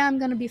to go, oh, yeah, I'm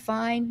going to be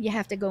fine. You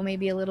have to go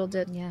maybe a little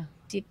bit yeah.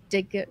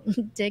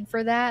 dig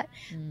for that.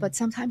 Mm, But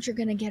sometimes you're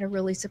going to get a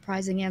really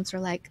surprising answer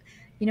like,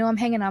 I'm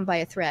hanging on by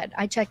a thread.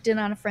 I checked in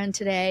on a friend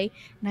today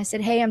and I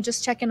said, hey, I'm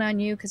just checking on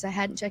you because I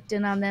hadn't checked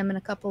in on them in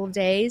a couple of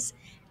days.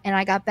 And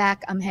I got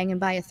back, I'm hanging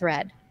by a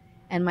thread.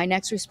 And my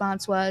next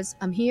response was,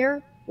 I'm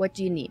here. What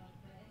do you need?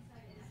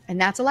 And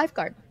that's a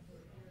lifeguard.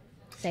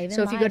 saving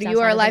So if you go lives to You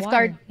Are outside a of the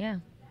Lifeguard, water. Yeah.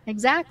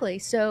 exactly.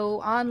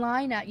 So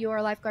online at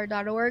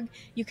yourlifeguard.org,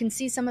 you can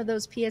see some of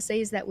those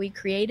PSAs that we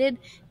created.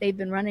 They've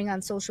been running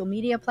on social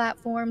media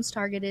platforms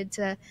targeted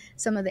to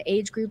some of the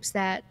age groups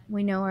that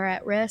we know are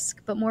at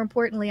risk. But more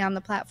importantly, on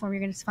the platform,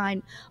 you're going to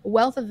find a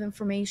wealth of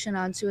information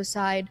on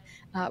suicide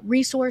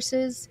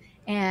resources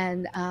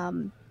and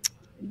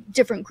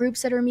different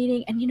groups that are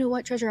meeting. And you know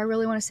what, Treasure, I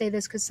really want to say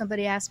this because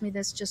somebody asked me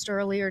this just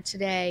earlier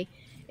today.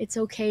 It's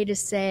okay to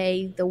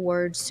say the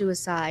word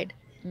suicide.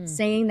 Mm.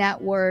 Saying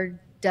that word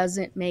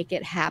doesn't make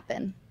it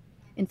happen.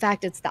 In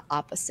fact, it's the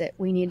opposite.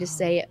 We need to Oh,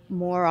 say it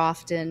more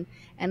often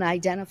and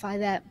identify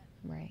that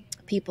right.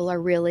 people are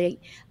really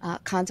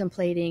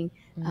contemplating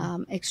Mm,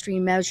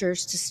 extreme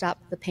measures to stop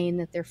the pain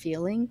that they're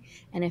feeling.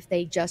 And if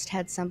they just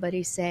had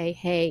somebody say,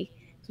 hey,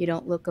 you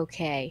don't look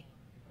okay,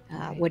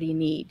 right. what do you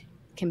need,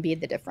 can be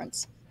the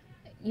difference.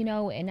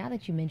 And now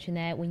that you mention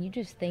that, when you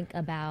just think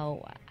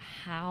about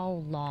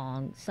how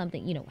long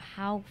something,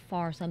 how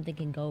far something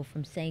can go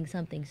from saying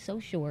something so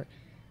short,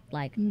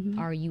 like, Mm-hmm.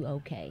 are you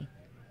okay?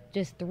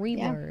 Just three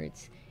Yeah.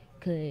 words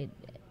could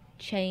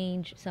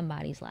change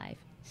somebody's life.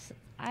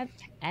 I've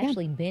Yeah.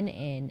 actually been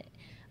in,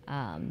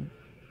 um,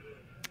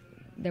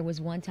 there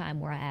was one time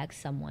where I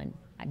asked someone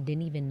I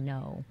didn't even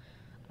know.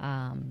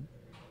 Um,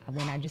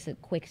 just a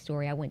quick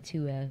story, I went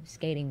to a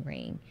skating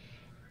ring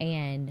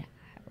and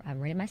I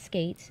rented my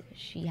skates.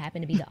 She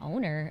happened to be the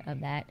owner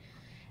of that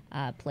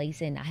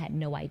place, and I had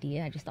no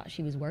idea. I just thought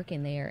she was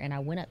working there. And I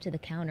went up to the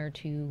counter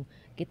to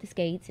get the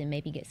skates and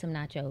maybe get some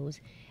nachos.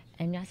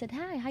 And I said,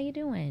 "Hi, how you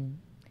doing?"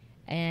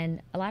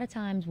 And a lot of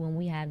times when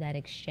we have that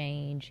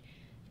exchange,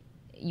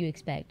 you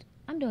expect,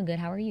 "I'm doing good.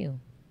 How are you?"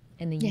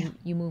 And then Yeah.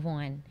 you move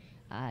on.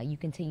 You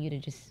continue to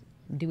just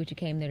do what you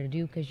came there to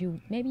do because you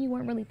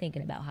weren't really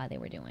thinking about how they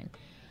were doing.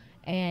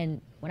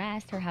 And when I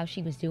asked her how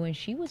she was doing,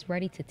 she was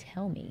ready to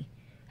tell me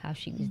how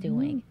she was Mm-hmm.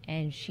 doing.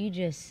 And she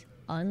just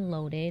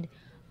unloaded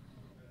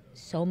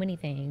so many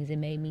things. It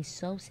made me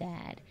so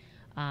sad.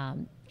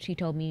 She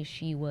told me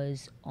she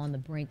was on the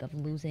brink of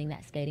losing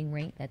that skating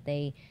rink that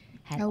they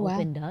had Oh, wow.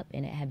 opened up,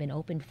 and it had been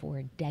open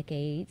for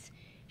decades.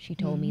 She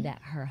told me Mm-hmm.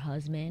 that her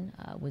husband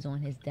was on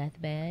his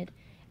deathbed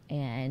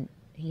and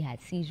he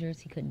had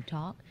seizures, he couldn't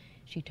talk.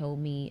 She told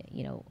me,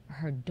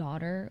 her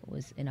daughter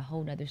was in a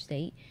whole other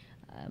state,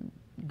 um,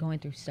 going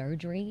through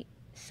surgery.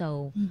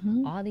 So,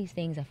 Mm-hmm. all these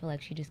things I feel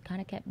like she just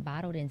kind of kept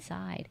bottled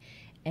inside.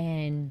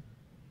 And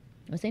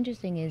what's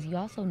interesting is you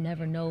also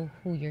never know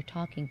who you're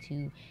talking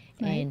to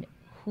Right. and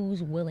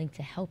who's willing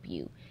to help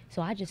you.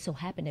 So I just so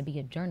happened to be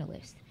a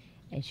journalist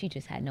and she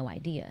just had no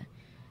idea.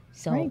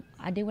 So Right.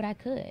 I did what I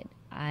could.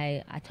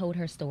 I told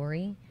her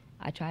story.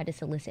 I tried to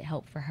solicit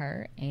help for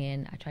her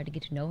and I tried to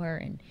get to know her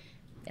and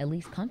at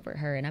least comfort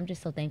her. And I'm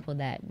just so thankful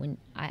that when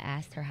I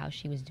asked her how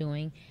she was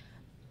doing,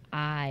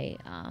 I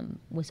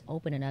was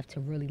open enough to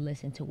really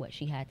listen to what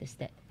she had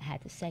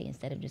to say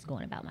instead of just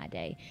going about my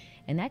day.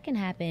 And that can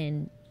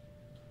happen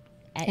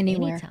at any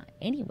Anywhere. time,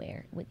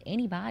 anywhere, with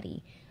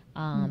anybody.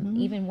 Mm-hmm.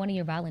 Even one of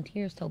your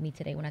volunteers told me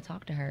today when I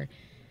talked to her,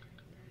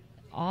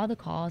 all the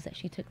calls that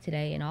she took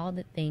today and all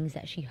the things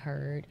that she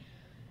heard,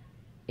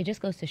 it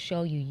just goes to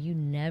show you, you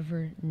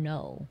never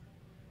know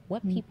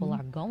what people Mm-hmm.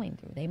 are going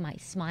through. They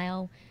might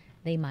smile,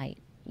 they might,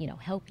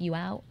 help you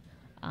out,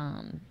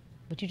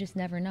 but you just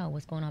never know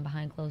what's going on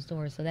behind closed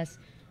doors. So that's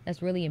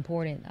really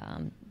important.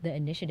 The It's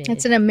initiative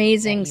an that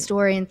amazing you,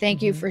 story, and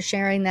thank you mm-hmm, for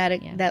sharing that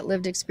yeah, that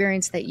lived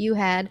experience that you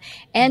had,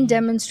 and mm-hmm,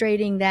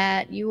 demonstrating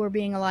that you were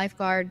being a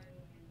lifeguard.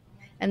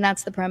 And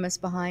that's the premise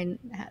behind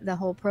the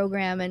whole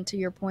program. And to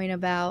your point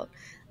about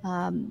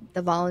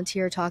the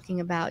volunteer talking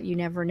about you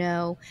never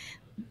know,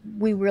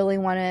 we really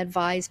want to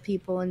advise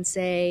people and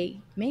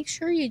say, make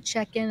sure you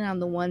check in on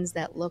the ones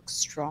that look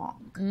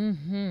strong,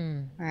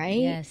 mm-hmm,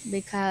 right? yes,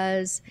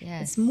 Because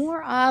it's yes,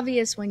 more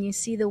obvious when you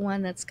see the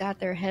one that's got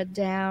their head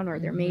down, or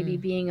they're maybe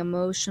mm-hmm, being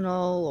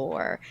emotional,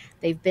 or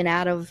they've been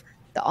out of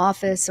the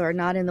office or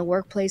not in the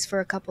workplace for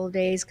a couple of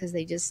days because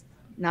they just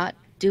not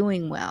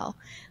doing well.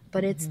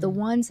 But it's the mm-hmm,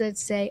 ones that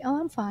say, oh,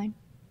 I'm fine.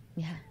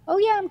 yeah, Oh,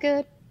 yeah, I'm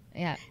good.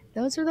 yeah,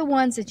 Those are the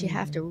ones that you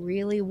have mm-hmm, to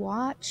really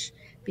watch,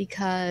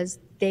 because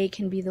they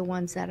can be the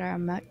ones that are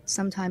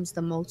sometimes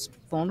the most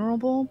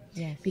vulnerable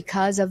yes,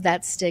 because of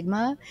that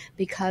stigma,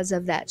 because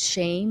of that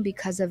shame,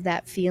 because of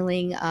that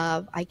feeling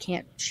of I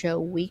can't show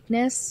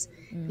weakness.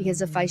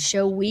 Because if I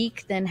show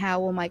weak, then how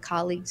will my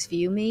colleagues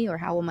view me, or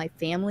how will my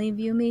family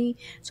view me?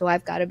 So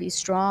I've got to be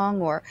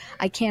strong, or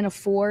I can't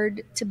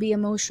afford to be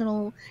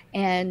emotional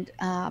and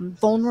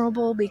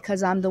vulnerable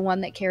because I'm the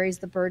one that carries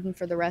the burden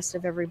for the rest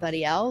of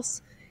everybody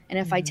else. And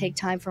if I take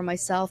time for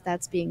myself,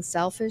 that's being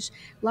selfish.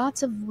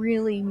 Lots of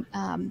really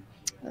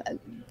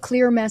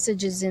clear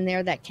messages in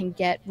there that can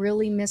get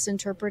really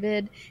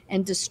misinterpreted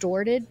and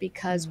distorted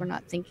because we're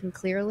not thinking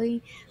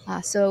clearly.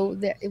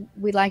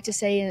 We like to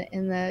say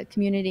in the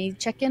community,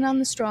 check in on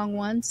the strong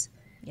ones.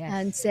 Yes.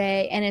 And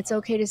say, and it's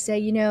okay to say,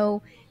 you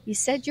know, you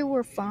said you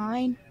were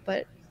fine,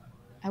 but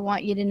I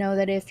want you to know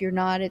that if you're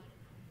not,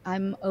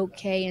 I'm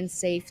okay and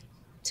safe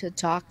to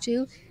talk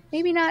to.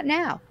 Maybe not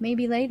now,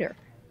 maybe later,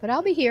 but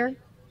I'll be here.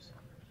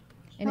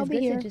 And I'll it's be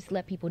good here. to just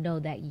let people know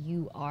that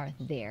you are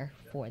there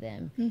for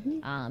them.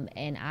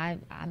 And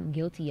I'm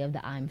guilty of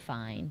the I'm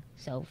fine.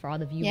 So for all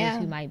the viewers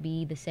who might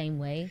be the same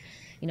way,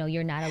 you know,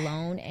 you're not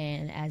alone.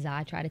 And as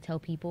I try to tell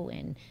people,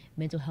 and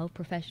mental health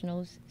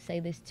professionals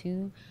say this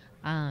too,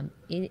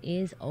 it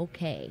is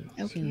okay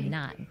to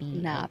not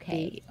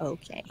be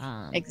okay.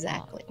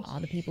 Exactly. All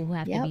the people who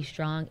have to be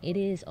strong, it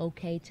is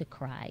okay to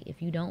cry.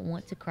 If you don't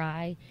want to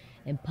cry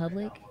in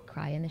public,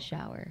 cry in the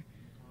shower.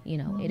 You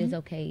know, it is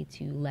okay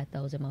to let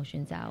those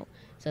emotions out.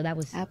 So that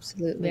was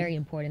absolutely very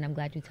important. I'm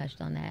glad you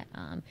touched on that.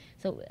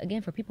 So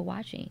again, for people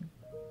watching,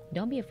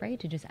 don't be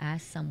afraid to just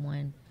ask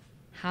someone,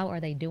 how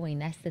are they doing?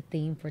 That's the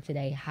theme for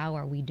today. How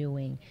are we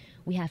doing?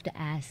 We have to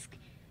ask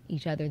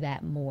each other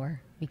that more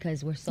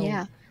because we're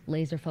so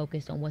laser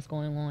focused on what's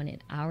going on in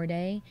our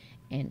day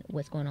and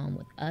what's going on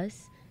with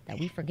us that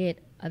we forget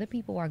other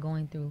people are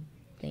going through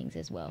things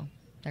as well.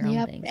 Their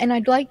own things. And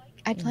I'd like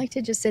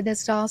to just say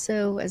this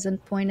also as a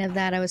point of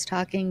that. I was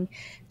talking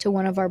to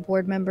one of our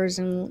board members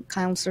and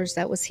counselors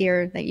that was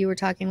here that you were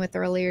talking with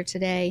earlier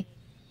today.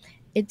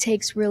 It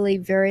takes really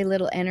very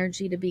little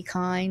energy to be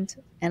kind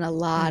and a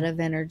lot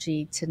of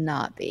energy to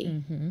not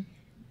be.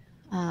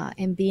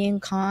 And being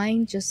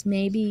kind just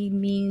maybe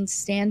means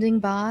standing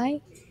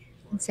by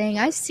and saying,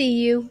 I see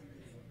you.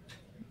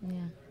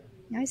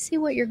 I see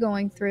what you're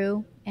going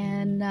through.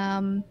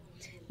 And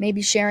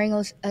maybe sharing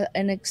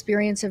an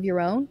experience of your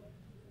own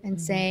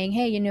and saying,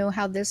 hey, you know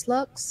how this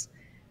looks?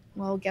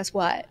 Well, guess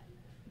what?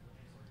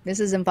 This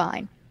isn't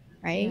fine,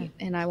 right?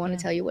 And I want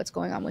to tell you what's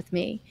going on with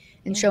me,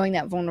 and showing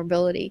that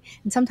vulnerability.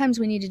 And sometimes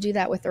we need to do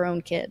that with our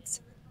own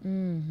kids.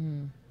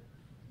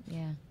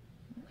 Yeah.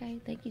 Okay.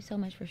 Thank you so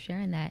much for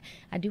sharing that.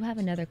 I do have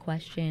another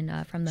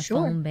question from the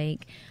phone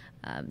bank.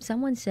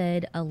 Someone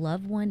said a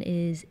loved one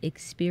is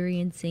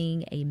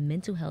experiencing a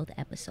mental health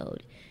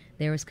episode.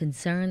 There is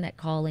concern that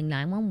calling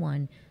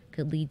 911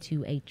 could lead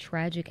to a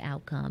tragic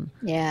outcome.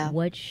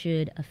 What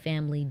should a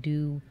family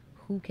do?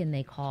 Who can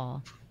they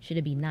call? Should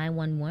it be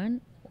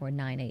 911 or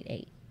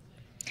 988?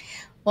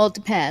 Well, it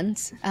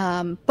depends.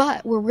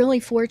 But we're really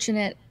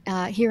fortunate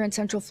here in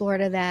Central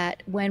Florida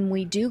that when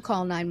we do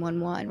call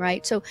 911,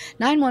 right? So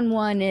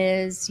 911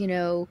 is, you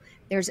know,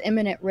 there's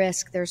imminent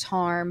risk, there's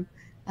harm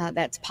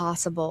that's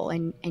possible,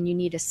 and you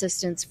need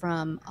assistance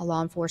from a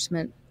law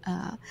enforcement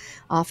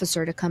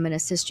officer to come and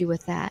assist you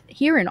with that.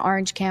 Here in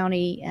Orange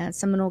County,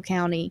 Seminole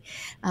County,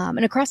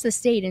 and across the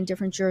state in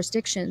different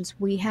jurisdictions,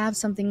 we have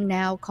something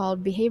now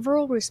called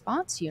behavioral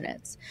response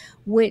units,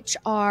 which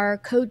are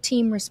code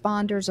team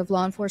responders of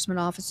law enforcement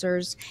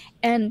officers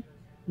and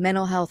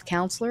mental health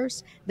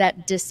counselors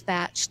that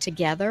dispatch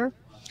together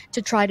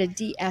to try to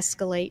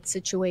de-escalate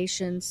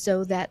situations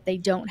so that they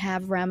don't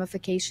have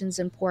ramifications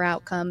and poor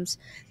outcomes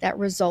that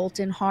result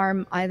in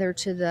harm either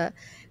to the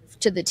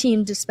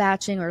team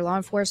dispatching or law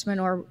enforcement,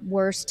 or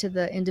worse, to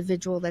the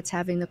individual that's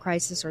having the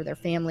crisis or their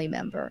family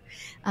member.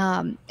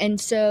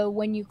 And so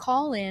when you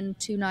call in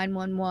to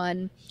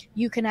 911,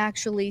 you can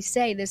actually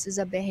say this is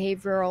a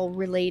behavioral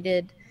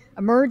related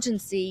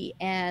emergency,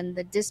 and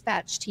the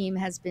dispatch team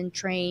has been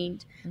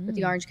trained with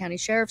the Orange County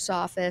Sheriff's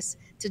Office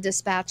to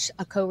dispatch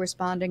a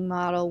co-responding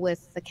model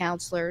with the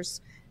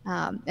counselors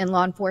and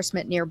law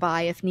enforcement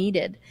nearby if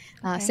needed.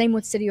 Same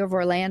with City of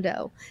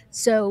Orlando.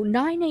 So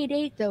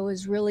 988, though,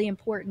 is really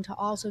important to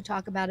also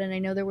talk about. And I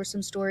know there were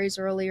some stories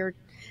earlier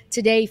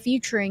today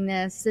featuring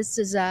this. This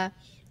is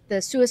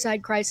the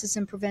suicide crisis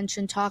and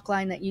prevention talk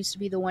line that used to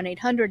be the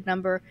 1-800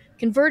 number,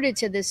 converted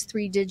to this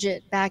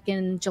 3-digit back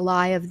in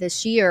July of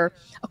this year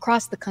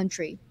across the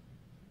country.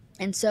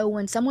 And so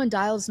when someone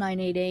dials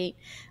 988,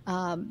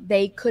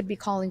 they could be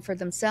calling for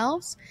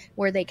themselves,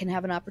 where they can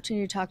have an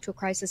opportunity to talk to a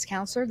crisis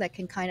counselor that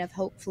can kind of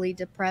hopefully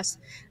depress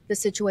the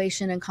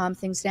situation and calm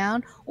things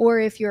down. Or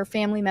if you're a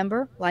family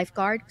member,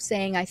 lifeguard,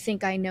 saying, I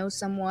think I know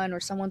someone or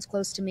someone's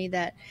close to me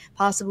that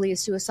possibly is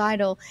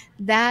suicidal,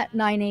 that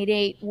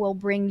 988 will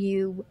bring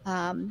you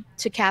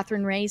to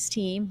Catherine Ray's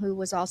team, who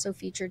was also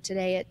featured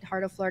today at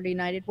Heart of Florida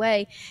United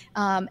Way.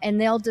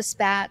 And they'll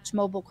dispatch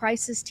mobile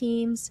crisis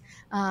teams,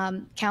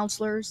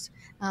 counselors,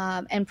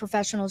 and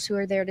professionals who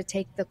are there to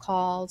take the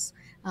calls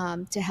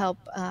to help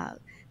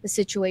the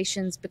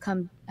situations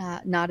become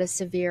not as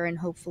severe and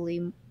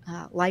hopefully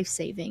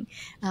life-saving.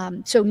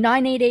 So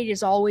 988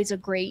 is always a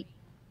great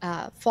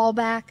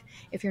fallback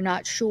if you're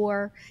not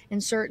sure.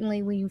 And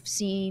certainly we've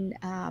seen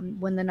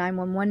when the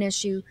 911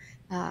 issue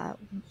uh,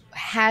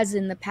 has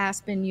in the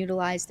past been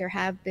utilized, there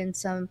have been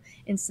some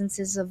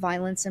instances of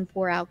violence and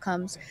poor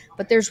outcomes,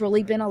 but there's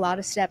really been a lot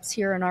of steps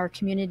here in our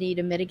community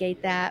to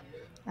mitigate that.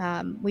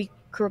 We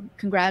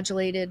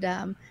congratulated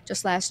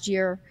just last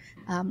year.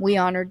 We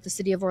honored the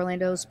City of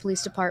Orlando's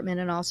Police Department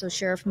and also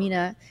Sheriff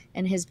Mina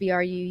and his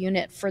BRU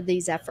unit for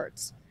these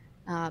efforts.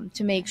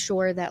 To make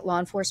sure that law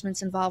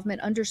enforcement's involvement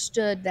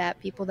understood that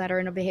people that are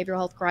in a behavioral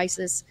health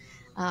crisis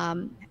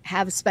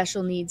have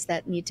special needs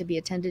that need to be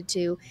attended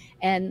to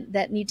and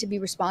that need to be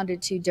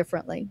responded to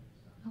differently.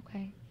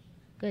 Okay.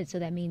 Good. So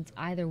that means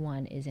either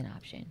one is an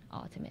option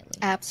ultimately.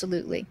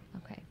 Absolutely.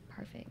 Okay.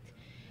 Perfect.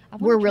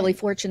 We're really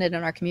fortunate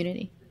in our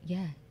community.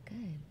 Yeah.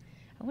 Good.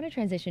 I want to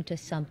transition to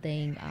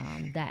something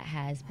that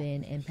has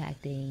been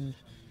impacting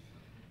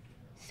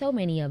so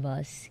many of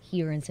us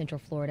here in Central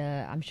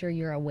Florida. I'm sure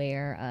you're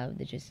aware of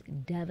the just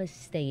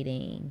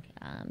devastating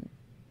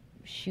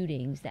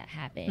shootings that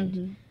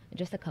happened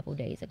just a couple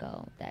days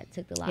ago that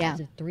took the lives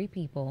of 3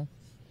 people,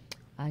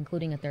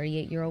 including a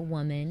 38-year-old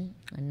woman,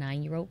 a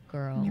 9-year-old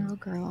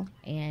girl,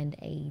 and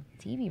a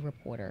TV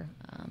reporter.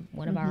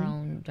 One of our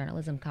own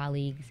journalism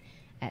colleagues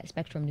at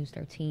Spectrum News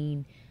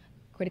 13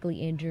 critically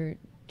injured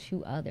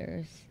 2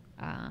 others,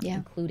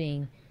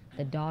 including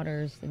the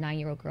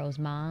 9-year-old girl's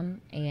mom,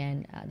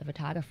 and the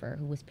photographer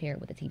who was paired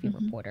with a TV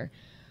reporter.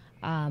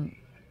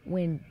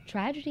 When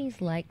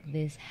tragedies like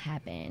this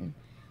happen,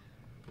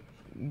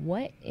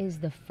 what is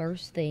the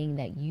first thing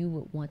that you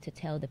would want to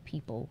tell the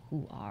people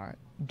who are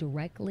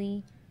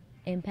directly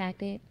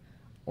impacted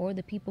or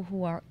the people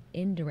who are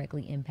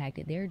indirectly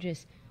impacted? They're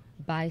just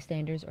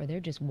bystanders or they're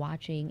just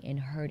watching and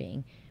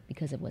hurting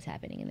because of what's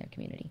happening in their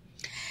community.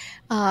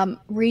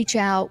 Reach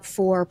out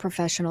for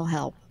professional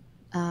help.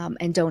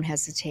 And don't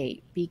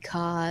hesitate,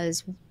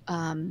 because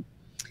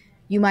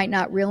you might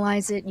not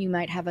realize it. You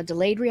might have a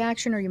delayed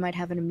reaction or you might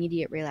have an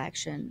immediate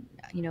reaction.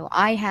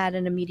 I had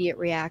an immediate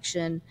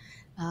reaction.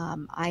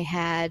 I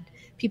had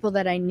people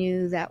that I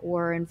knew that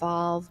were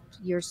involved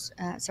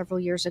several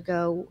years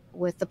ago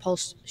with the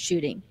Pulse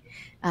shooting.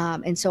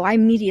 And so I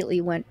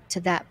immediately went to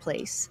that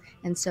place.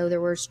 And so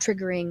there was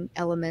triggering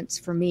elements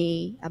for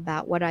me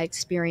about what I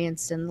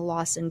experienced and the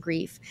loss and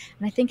grief.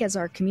 And I think as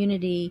our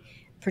community,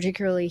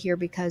 particularly here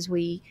because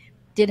we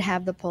did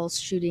have the Pulse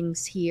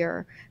shootings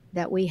here,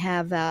 that we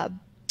have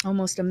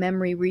almost a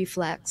memory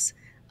reflex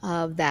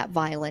of that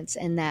violence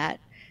and that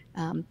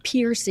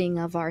piercing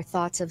of our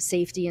thoughts of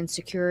safety and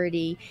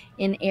security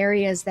in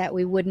areas that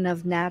we wouldn't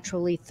have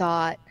naturally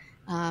thought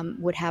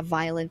would have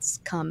violence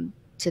come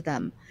to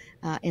them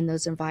in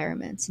those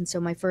environments. And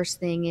so my first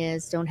thing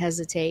is don't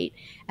hesitate.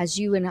 As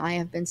you and I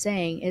have been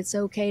saying, it's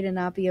okay to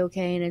not be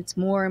okay, and it's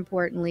more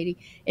importantly,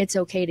 it's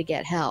okay to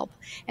get help.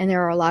 And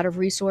there are a lot of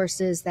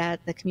resources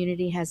that the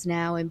community has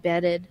now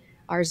embedded,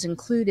 ours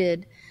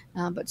included,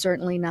 but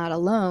certainly not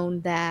alone,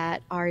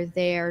 that are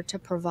there to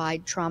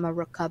provide trauma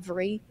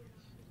recovery,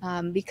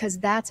 because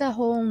that's a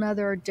whole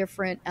nother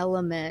different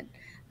element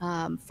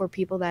for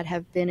people that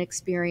have been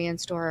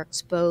experienced or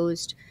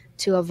exposed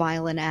to a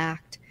violent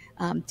act.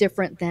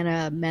 Different than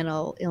a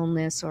mental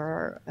illness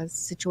or a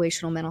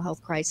situational mental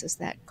health crisis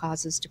that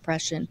causes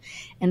depression.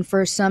 And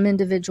for some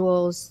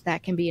individuals,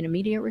 that can be an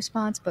immediate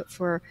response, but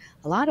for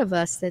a lot of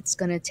us, that's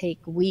going to take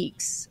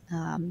weeks.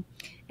 And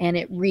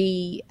it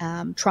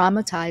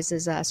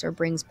traumatizes us or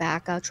brings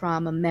back a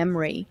trauma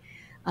memory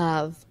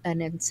of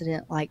an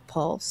incident like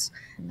Pulse,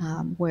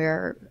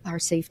 where our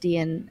safety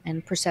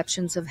and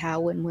perceptions of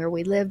how and where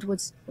we lived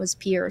was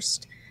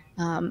pierced.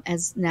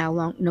 As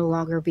now no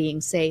longer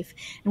being safe.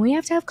 And we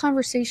have to have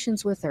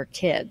conversations with our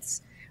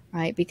kids,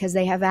 right? Because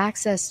they have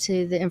access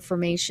to the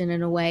information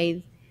in a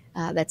way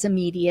that's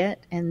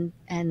immediate, and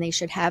they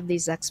should have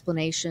these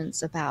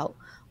explanations about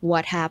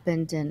what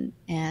happened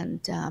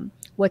and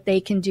what they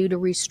can do to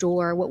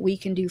restore, what we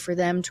can do for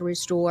them to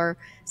restore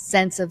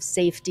sense of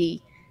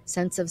safety,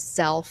 sense of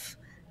self,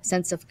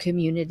 sense of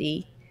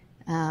community,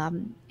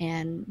 and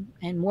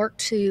work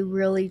to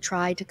really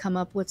try to come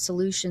up with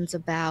solutions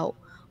about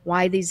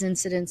why these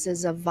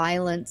incidences of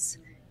violence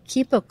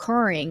keep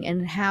occurring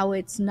and how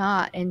it's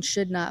not and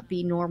should not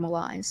be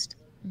normalized.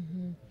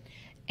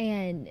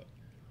 And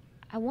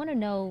I want to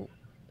know,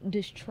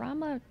 does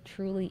trauma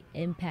truly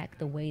impact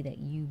the way that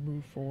you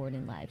move forward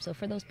in life? So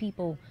for those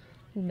people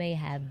who may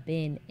have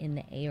been in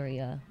the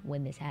area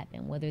when this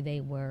happened, whether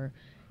they were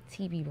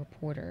TV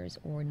reporters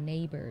or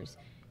neighbors,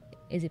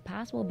 is it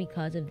possible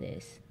because of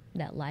this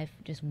that life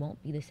just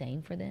won't be the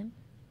same for them?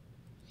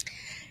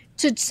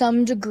 To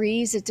some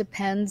degrees, it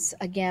depends,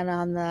 again,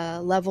 on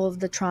the level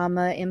of the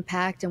trauma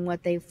impact and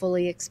what they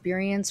fully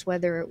experienced,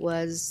 whether it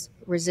was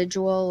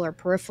residual or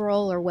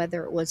peripheral or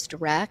whether it was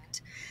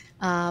direct,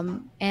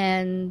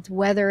 and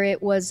whether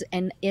it was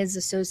and is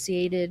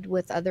associated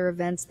with other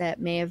events that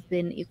may have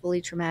been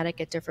equally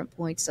traumatic at different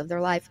points of their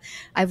life.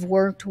 I've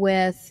worked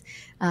with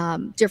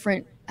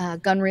different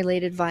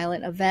gun-related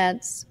violence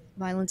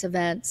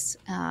events,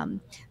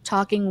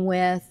 talking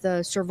with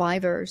the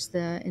survivors,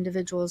 the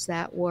individuals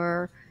that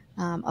were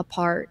a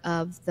part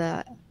of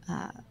the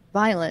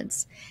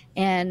violence.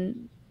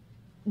 And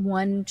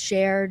one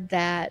shared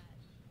that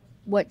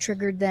what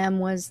triggered them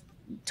was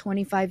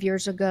 25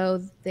 years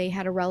ago, they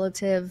had a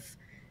relative,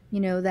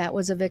 that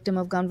was a victim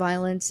of gun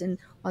violence. And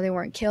while they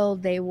weren't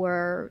killed, they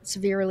were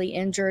severely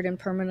injured and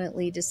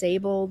permanently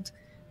disabled.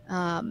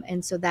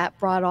 And so that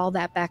brought all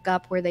that back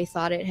up where they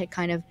thought it had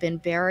kind of been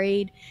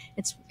buried.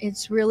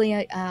 It's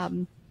really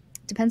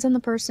depends on the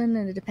person,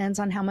 and it depends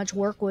on how much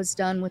work was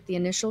done with the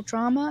initial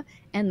trauma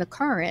and the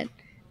current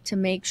to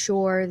make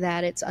sure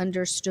that it's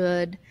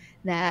understood,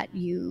 that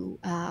you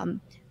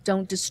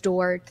don't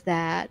distort,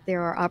 that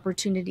there are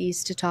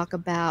opportunities to talk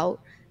about,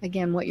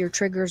 again, what your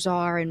triggers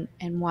are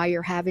and why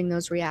you're having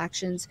those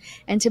reactions,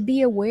 and to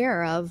be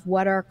aware of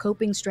what are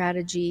coping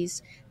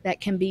strategies that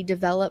can be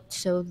developed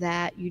so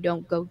that you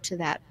don't go to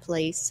that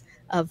place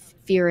of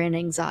fear and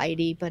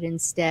anxiety, but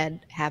instead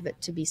have it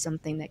to be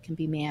something that can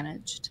be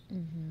managed.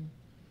 Mm-hmm.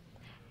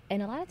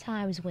 And a lot of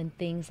times when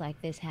things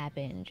like this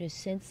happen,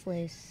 just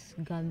senseless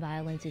gun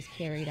violence is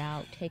carried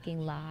out,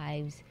 taking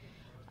lives,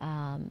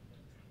 um,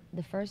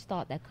 the first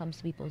thought that comes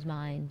to people's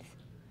minds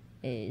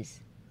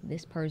is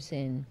this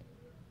person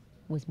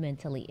was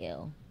mentally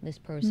ill. This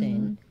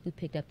person who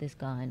picked up this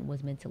gun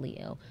was mentally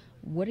ill.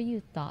 What are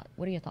your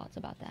thoughts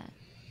about that?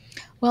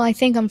 Well, I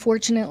think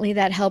unfortunately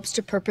that helps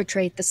to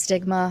perpetrate the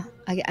stigma,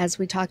 as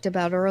we talked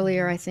about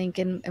earlier. I think,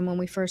 and when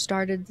we first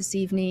started this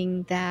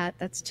evening,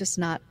 that's just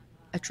not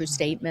a true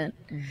statement.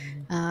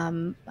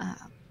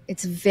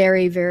 It's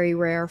very, very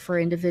rare for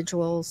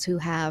individuals who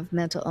have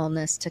mental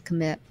illness to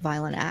commit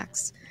violent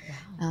acts.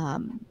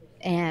 Wow.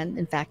 And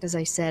in fact, as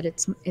I said,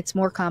 it's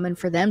more common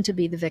for them to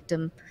be the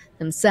victim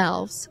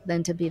themselves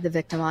than to be the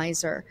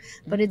victimizer.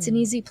 But it's an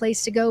easy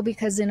place to go,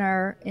 because in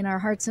our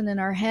hearts and in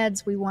our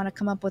heads, we want to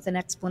come up with an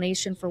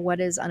explanation for what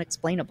is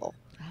unexplainable.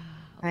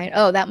 Right?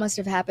 Oh, that must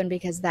have happened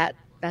because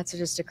that's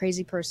just a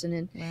crazy person,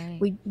 and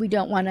Right. we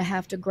don't want to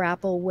have to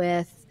grapple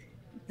with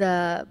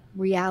the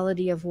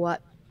reality of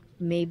what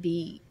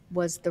maybe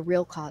was the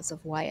real cause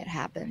of why it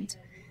happened.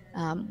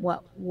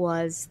 What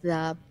was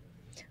the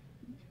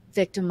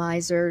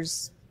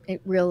victimizer's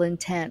real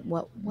intent?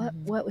 What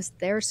was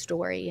their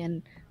story,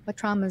 and what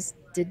traumas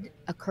did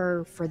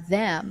occur for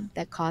them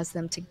that caused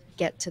them to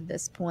get to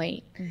this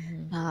point,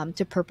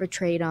 to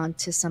perpetrate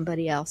onto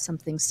somebody else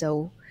something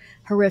so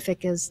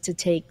horrific as to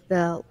take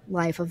the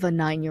life of a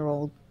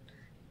 9-year-old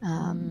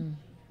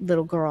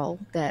little girl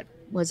that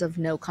was of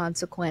no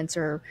consequence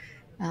or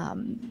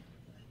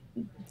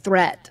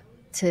threat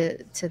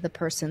to the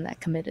person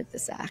that committed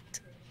this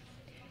act.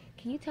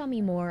 Can you tell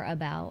me more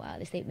about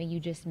the statement you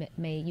just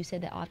made? You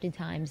said that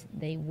oftentimes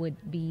they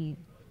would be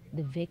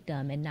the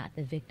victim and not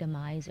the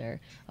victimizer.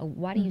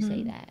 Why do you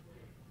say that?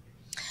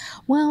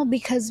 Well,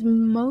 because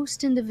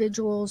most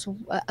individuals,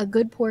 a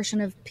good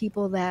portion of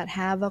people that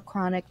have a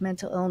chronic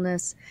mental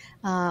illness,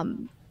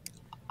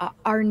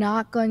 are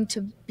not going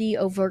to be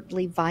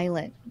overtly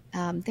violent.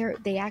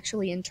 They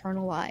actually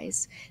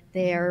internalize.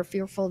 They're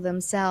fearful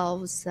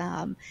themselves.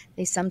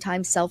 They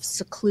sometimes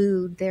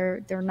self-seclude.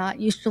 They're not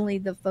usually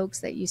the folks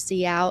that you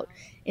see out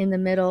in the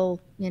middle,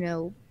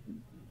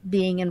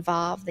 being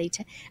involved.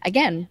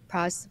 Again,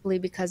 possibly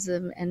because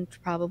of, and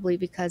probably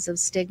because of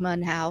stigma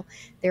and how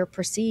they're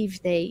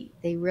perceived, they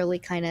really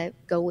kind of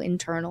go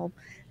internal,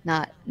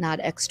 not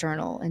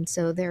external. And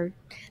so they're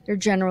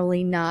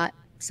generally not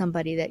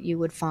somebody that you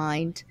would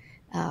find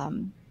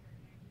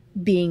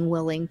being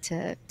willing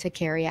to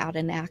carry out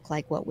and act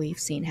like what we've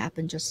seen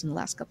happen just in the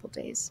last couple of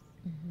days.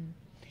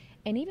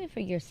 And even for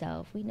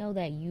yourself, we know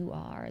that you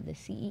are the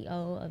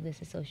CEO of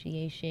this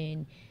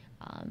association.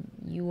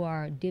 You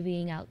are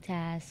divvying out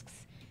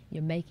tasks,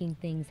 you're making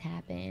things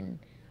happen,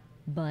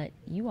 but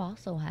you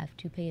also have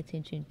to pay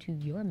attention to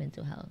your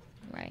mental health,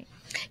 right?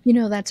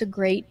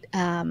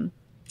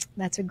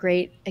 That's a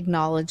great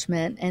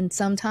acknowledgement. And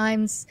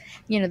sometimes,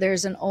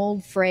 there's an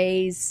old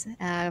phrase.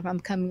 I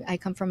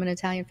come from an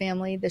Italian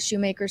family. The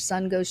shoemaker's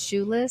son goes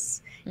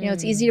shoeless.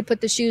 It's easy to put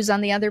the shoes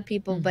on the other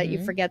people, but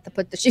you forget to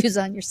put the shoes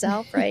on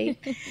yourself, right?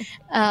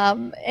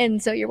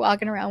 And so you're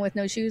walking around with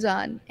no shoes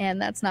on,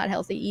 and that's not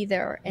healthy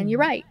either. And you're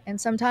right.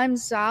 And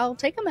sometimes I'll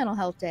take a mental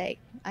health day.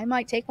 I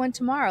might take one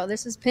tomorrow.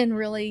 This has been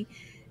really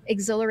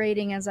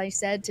exhilarating, as I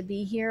said, to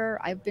be here.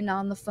 I've been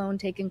on the phone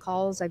taking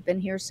calls. I've been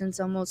here since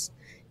almost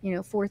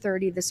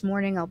 4:30 this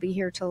morning. I'll be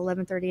here till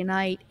 11:30 at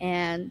night,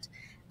 and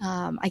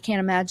I can't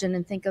imagine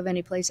and think of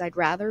any place I'd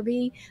rather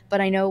be.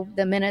 But I know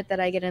the minute that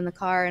I get in the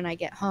car and I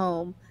get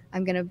home,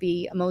 I'm going to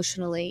be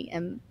emotionally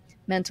and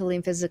mentally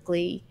and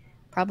physically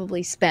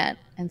probably spent,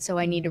 and so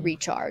I need to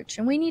recharge.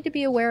 And we need to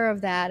be aware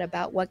of that,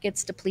 about what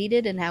gets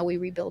depleted and how we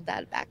rebuild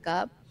that back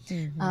up.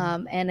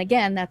 And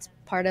again, that's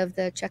part of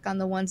the check on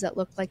the ones that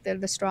look like they're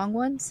the strong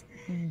ones.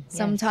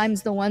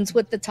 Sometimes the ones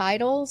with the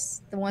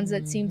titles, the ones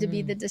that seem to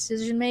be the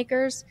decision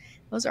makers,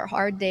 those are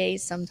hard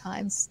days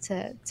sometimes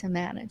to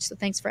manage. So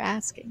thanks for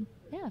asking.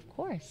 Yeah, of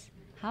course.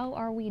 How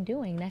are we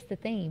doing? That's the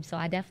theme. So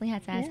I definitely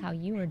had to ask how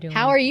you were doing.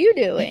 How are you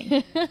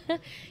doing?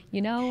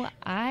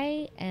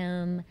 I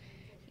am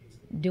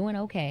doing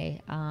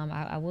okay.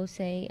 I will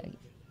say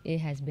it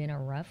has been a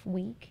rough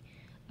week,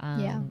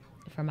 Yeah.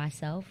 for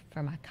myself,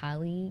 for my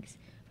colleagues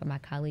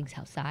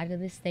outside of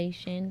the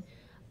station.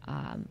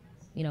 Um,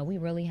 we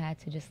really had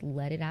to just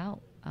let it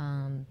out,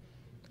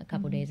 a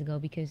couple Hmm. days ago,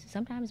 because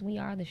sometimes we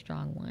are the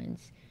strong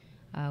ones.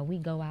 We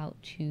go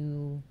out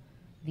to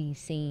these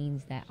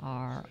scenes that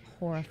are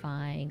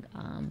horrifying.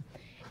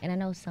 And I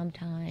know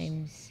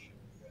sometimes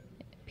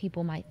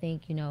people might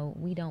think,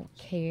 we don't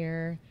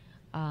care.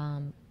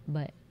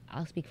 But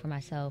I'll speak for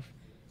myself.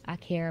 I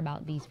care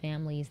about these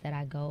families that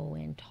I go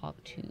and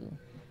talk to.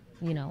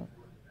 You know,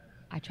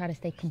 I try to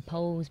stay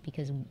composed,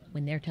 because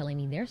when they're telling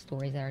me their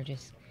stories that are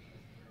just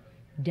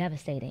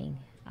devastating,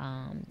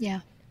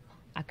 Yeah.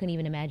 I couldn't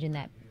even imagine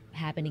that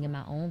happening in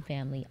my own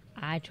family.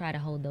 I try to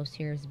hold those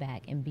tears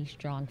back and be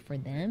strong for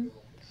them.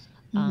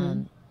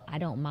 Hmm. I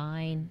don't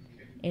mind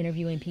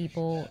interviewing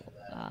people,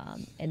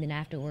 and then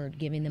afterward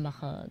giving them a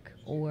hug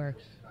or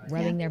Yeah.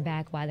 rubbing their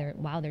back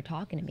while they're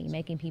talking to me,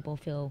 making people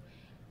feel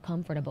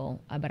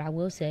comfortable. But I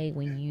will say,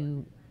 when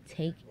you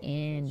take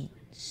in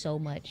so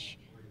much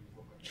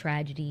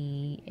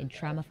tragedy and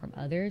trauma from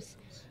others,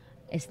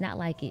 it's not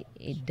like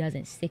it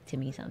doesn't stick to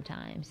me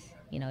sometimes.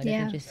 It doesn't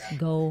Yeah. just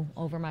go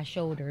over my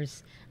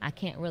shoulders. I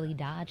can't really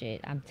dodge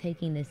it. I'm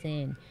taking this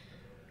in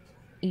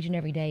each and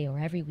every day, or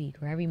every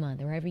week, or every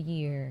month, or every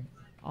year.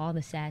 All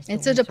the sad It's a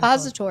stories from folks.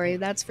 depository,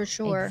 that's for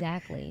sure.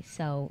 Exactly.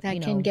 So,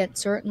 That can get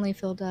certainly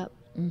filled up.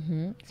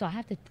 so I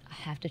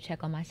have to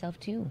check on myself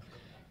too.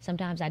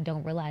 Sometimes I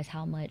don't realize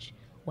how much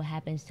what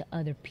happens to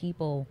other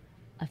people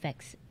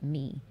affects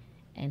me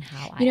and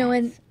how I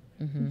And act.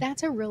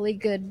 that's a really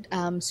good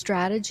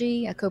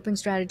strategy, a coping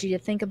strategy to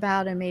think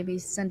about and maybe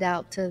send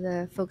out to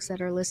the folks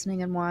that are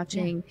listening and Yeah.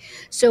 watching.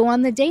 So,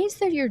 on the days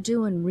that you're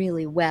doing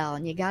really well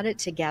and you got it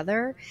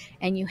together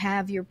and you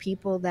have your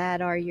people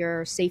that are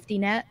your safety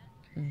net,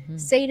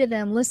 say to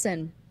them,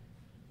 listen,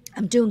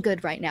 I'm doing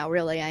good right now,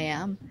 really, I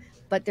am.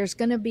 But there's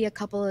going to be a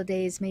couple of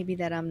days maybe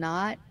that I'm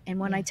not. And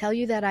when I Yeah. tell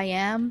you that I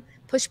am,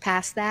 push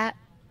past that.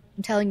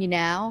 I'm telling you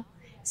now,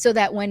 so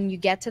that when you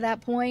get to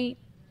that point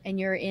and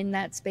you're in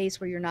that space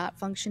where you're not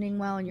functioning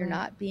well and you're Right.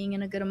 not being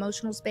in a good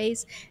emotional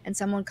space, and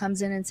someone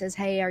comes in and says,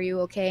 "Hey, are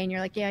you okay?" And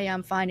you're like, "Yeah,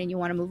 I'm fine," and you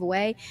want to move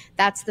away,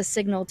 that's the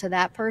signal to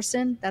that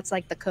person. That's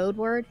like the code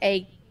word.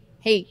 Hey,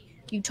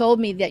 you told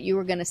me that you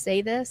were going to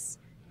say this,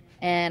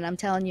 and I'm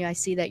telling you, I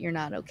see that you're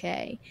not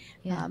okay.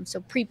 Yeah.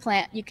 So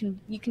pre-plant, you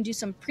can do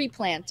some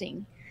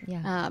pre-planting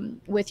Yeah.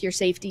 with your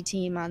safety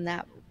team on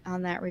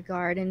that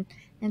regard. And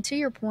to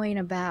your point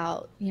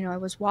about, I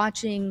was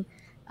watching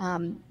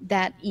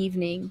that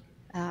evening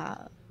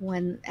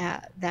when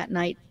that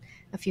night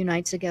a few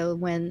nights ago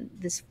when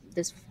this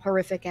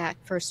horrific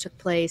act first took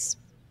place.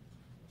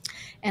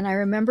 And I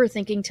remember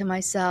thinking to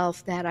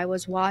myself that I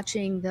was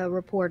watching the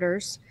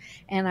reporters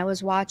and I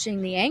was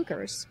watching the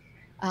anchors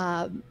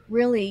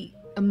really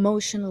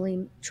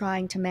emotionally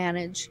trying to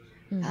manage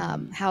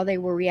how they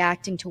were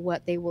reacting to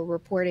what they were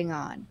reporting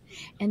on.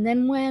 And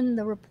then when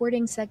the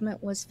reporting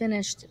segment was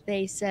finished,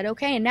 they said,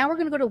 okay, and now we're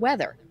going to go to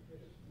weather.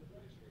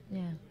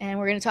 Yeah. And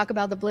we're going to talk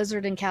about the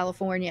blizzard in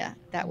California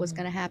that was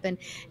going to happen.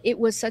 It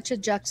was such a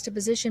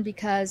juxtaposition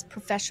because,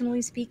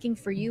 professionally speaking,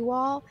 for you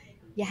all,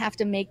 you have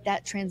to make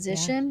that Yeah.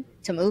 transition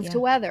to move to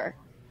Yeah. weather.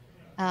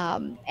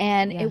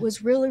 And it Yeah.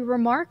 was really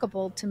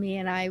remarkable to me.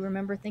 And I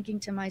remember thinking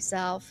to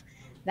myself,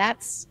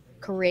 that's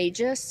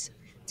courageous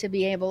to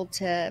be able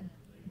to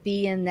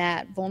be in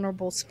that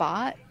vulnerable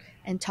spot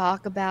and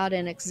talk about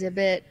and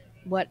exhibit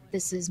what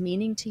this is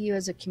meaning to you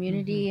as a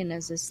community and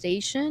as a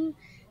station,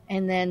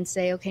 and then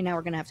say, okay, now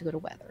we're going to have to go to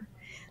weather.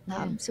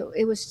 Yeah. So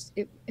it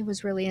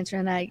was really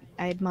interesting. I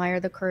admire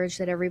the courage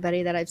that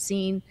everybody that I've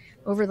seen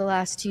over the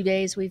last 2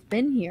 days we've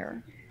been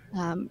here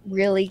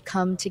really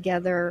come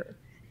together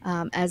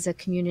as a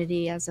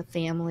community, as a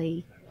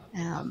family,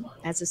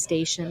 as a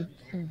station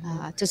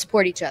to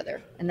support each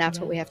other. And that's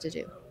what Yeah. we have to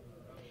do.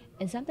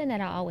 And something that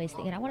I always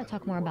think, and I want to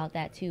talk more about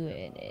that too,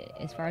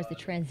 as far as the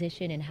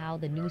transition and how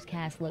the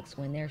newscast looks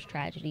when there's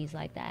tragedies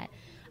like that.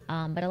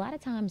 But a lot of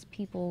times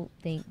people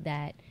think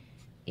that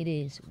it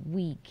is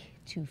weak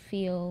to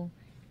feel,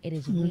 it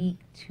is Mm-hmm. weak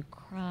to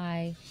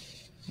cry.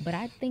 But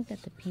I think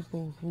that the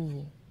people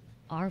who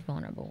are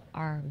vulnerable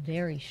are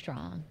very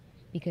strong,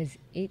 because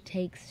it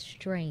takes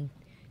strength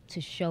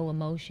to show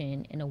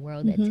emotion in a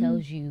world that Mm-hmm.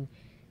 tells you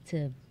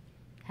to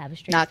have a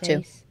straight Not to.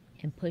 face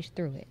and push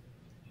through it.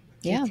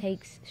 It Yeah.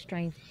 takes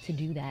strength to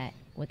do that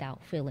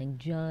without feeling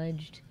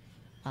judged.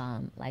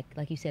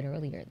 Like you said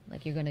earlier,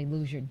 like you're gonna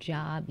lose your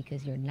job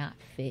because you're not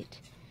fit.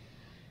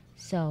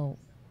 So,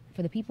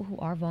 for the people who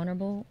are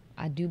vulnerable,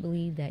 I do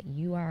believe that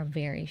you are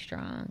very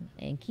strong,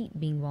 and keep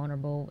being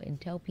vulnerable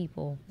and tell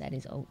people that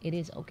it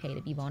is okay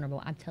to be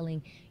vulnerable. I'm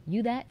telling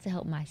you that to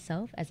help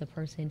myself as a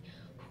person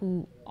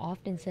who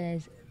often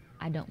says,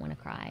 I don't want to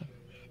cry.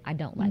 I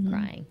don't like Mm-hmm.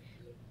 crying.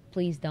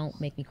 Please don't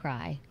make me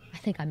cry. I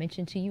think I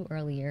mentioned to you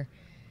earlier,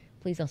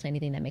 please don't say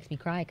anything that makes me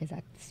cry, because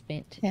I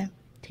spent Yeah.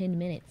 10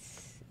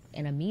 minutes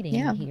in a meeting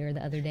Yeah. here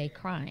the other day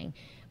crying.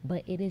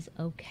 But it is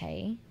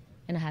okay.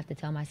 And I have to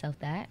tell myself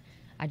that.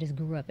 I just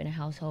grew up in a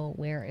household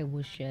where it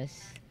was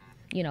just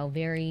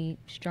very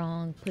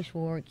strong, push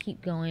forward,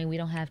 keep going. We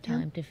don't have Yeah.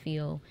 time to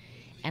feel.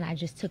 And I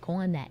just took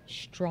on that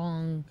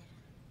strong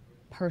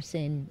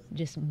person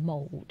just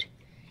mold.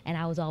 And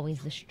I was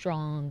always the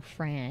strong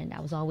friend. I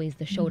was always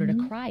the shoulder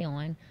to cry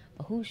on.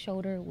 But whose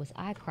shoulder was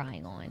I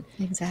crying on?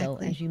 So,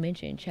 Exactly. as you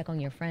mentioned, check on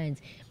your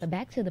friends. But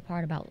back to the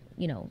part about,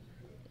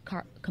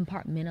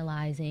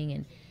 compartmentalizing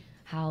and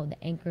how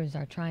the anchors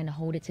are trying to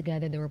hold it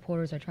together, the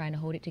reporters are trying to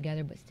hold it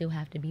together, but still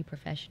have to be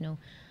professional.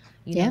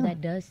 Yeah.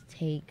 That does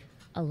take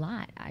a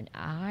lot.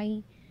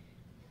 I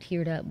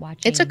teared up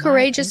It's a watching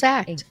courageous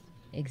act.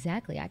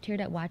 exactly. I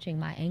teared up watching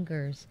my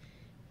anchors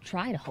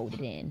try to hold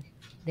it in.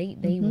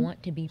 They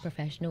want to be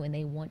professional and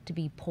they want to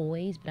be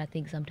poised, but I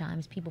think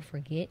sometimes people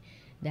forget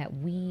that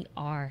we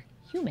are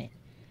human.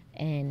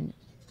 And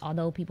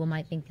although people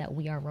might think that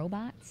we are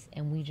robots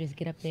and we just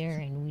get up there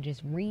and we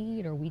just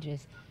read or we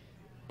just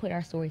put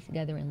our stories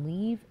together and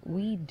leave,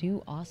 we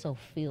do also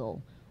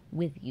feel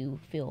with you,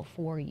 feel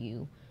for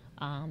you.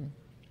 And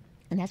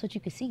that's what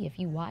you could see if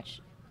you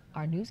watch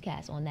our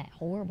newscast on that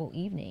horrible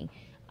evening.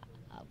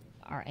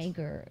 Our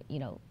anchor,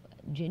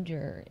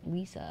 Ginger,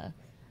 Lisa,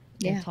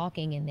 they're Yeah.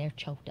 talking and they're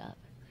choked up.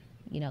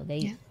 Yeah.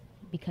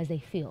 Because they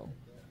feel,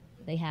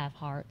 they have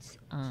hearts.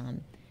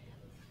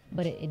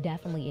 But it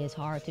definitely is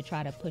hard to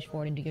try to push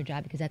forward and do your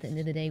job because at the end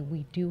of the day,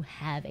 we do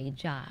have a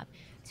job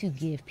to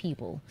give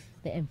people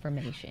the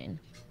information.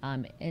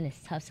 And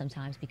it's tough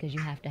sometimes because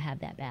you have to have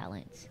that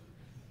balance.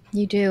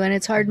 You do, and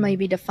it's hard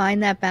maybe to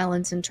find that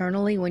balance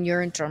internally when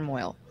you're in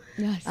turmoil.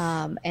 Yes.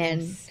 And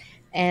Yes.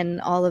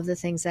 and all of the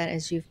things that,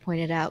 as you've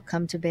pointed out,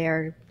 come to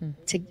bear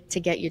to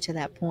get you to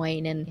that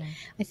point. And Yeah.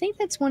 I think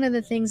that's one of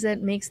the things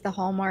that makes the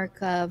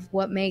hallmark of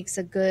what makes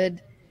a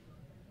good,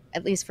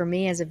 at least for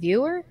me as a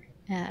viewer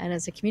and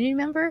as a community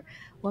member,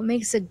 what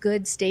makes a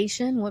good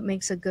station, what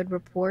makes a good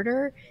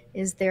reporter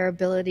is their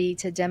ability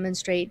to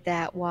demonstrate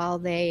that while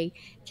they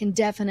can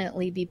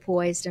definitely be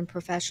poised and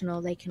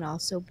professional, they can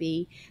also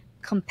be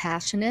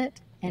compassionate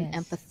and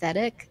Yes.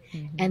 empathetic,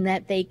 and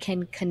that they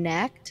can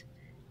connect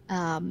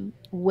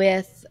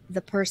with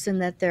the person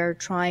that they're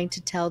trying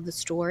to tell the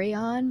story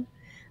on,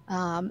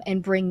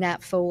 and bring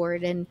that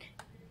forward. And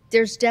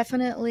there's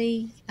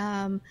definitely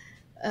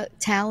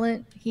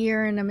talent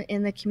here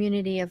in the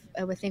community. I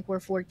think we're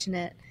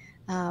fortunate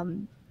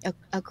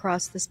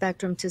across the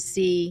spectrum to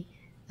see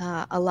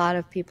a lot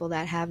of people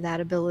that have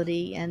that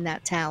ability and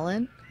that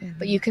talent.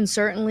 But you can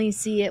certainly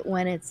see it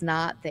when it's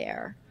not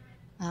there.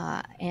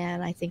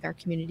 And I think our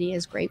community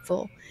is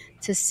grateful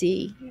to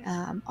see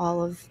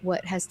all of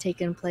what has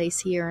taken place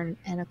here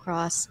and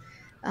across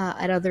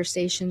at other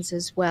stations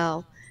as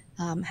well,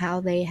 how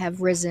they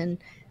have risen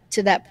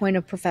to that point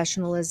of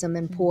professionalism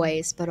and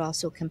poise, but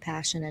also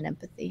compassion and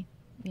empathy.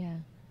 Yeah,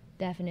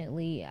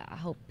 definitely. I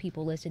hope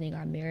people listening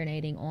are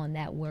marinating on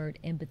that word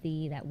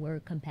empathy, that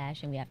word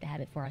compassion. We have to have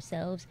it for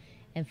ourselves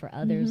and for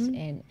others.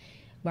 And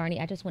Barney,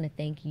 I just want to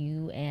thank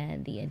you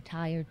and the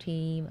entire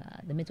team,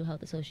 the Mental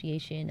Health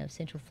Association of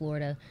Central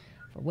Florida,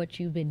 for what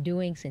you've been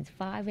doing since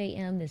 5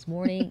 a.m. this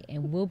morning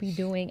and will be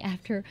doing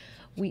after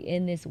we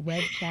end this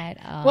web chat.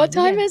 What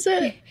time is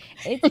it?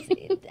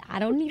 I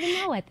don't even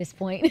know at this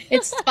point.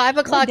 It's 5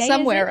 o'clock day is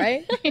somewhere,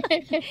 it?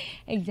 right?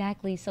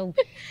 Exactly. So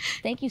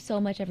thank you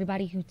so much,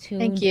 everybody who tuned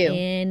Thank you.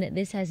 in.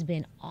 This has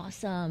been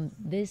awesome.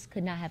 This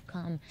could not have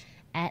come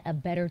at a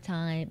better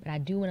time, but I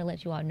do want to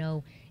let you all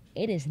know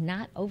it is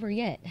not over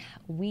yet.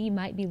 We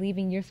might be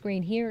leaving your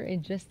screen here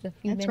in just a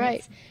few That's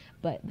minutes. right.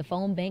 But the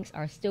phone banks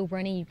are still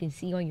running. You can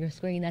see on your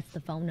screen, that's the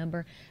phone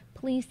number.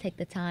 Please take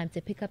the time to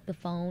pick up the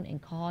phone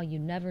and call. You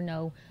never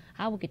know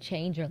how it could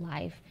change your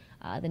life.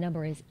 The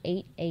number is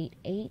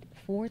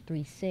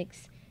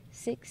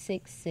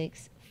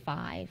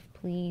 888-436-6665.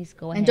 Please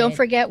go ahead. And don't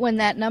forget, when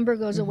that number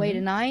goes away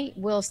tonight,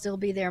 we'll still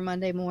be there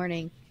Monday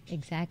morning.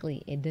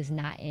 Exactly. It does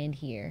not end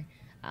here.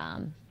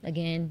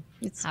 Again,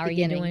 It's how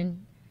beginning. are you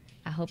doing?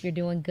 I hope you're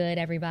doing good,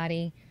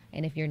 everybody.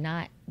 And if you're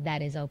not,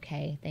 that is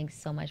okay. Thanks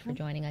so much for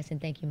joining us. And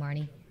thank you,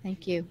 Marnie.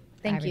 Thank you. Bye,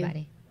 Thank you.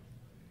 everybody.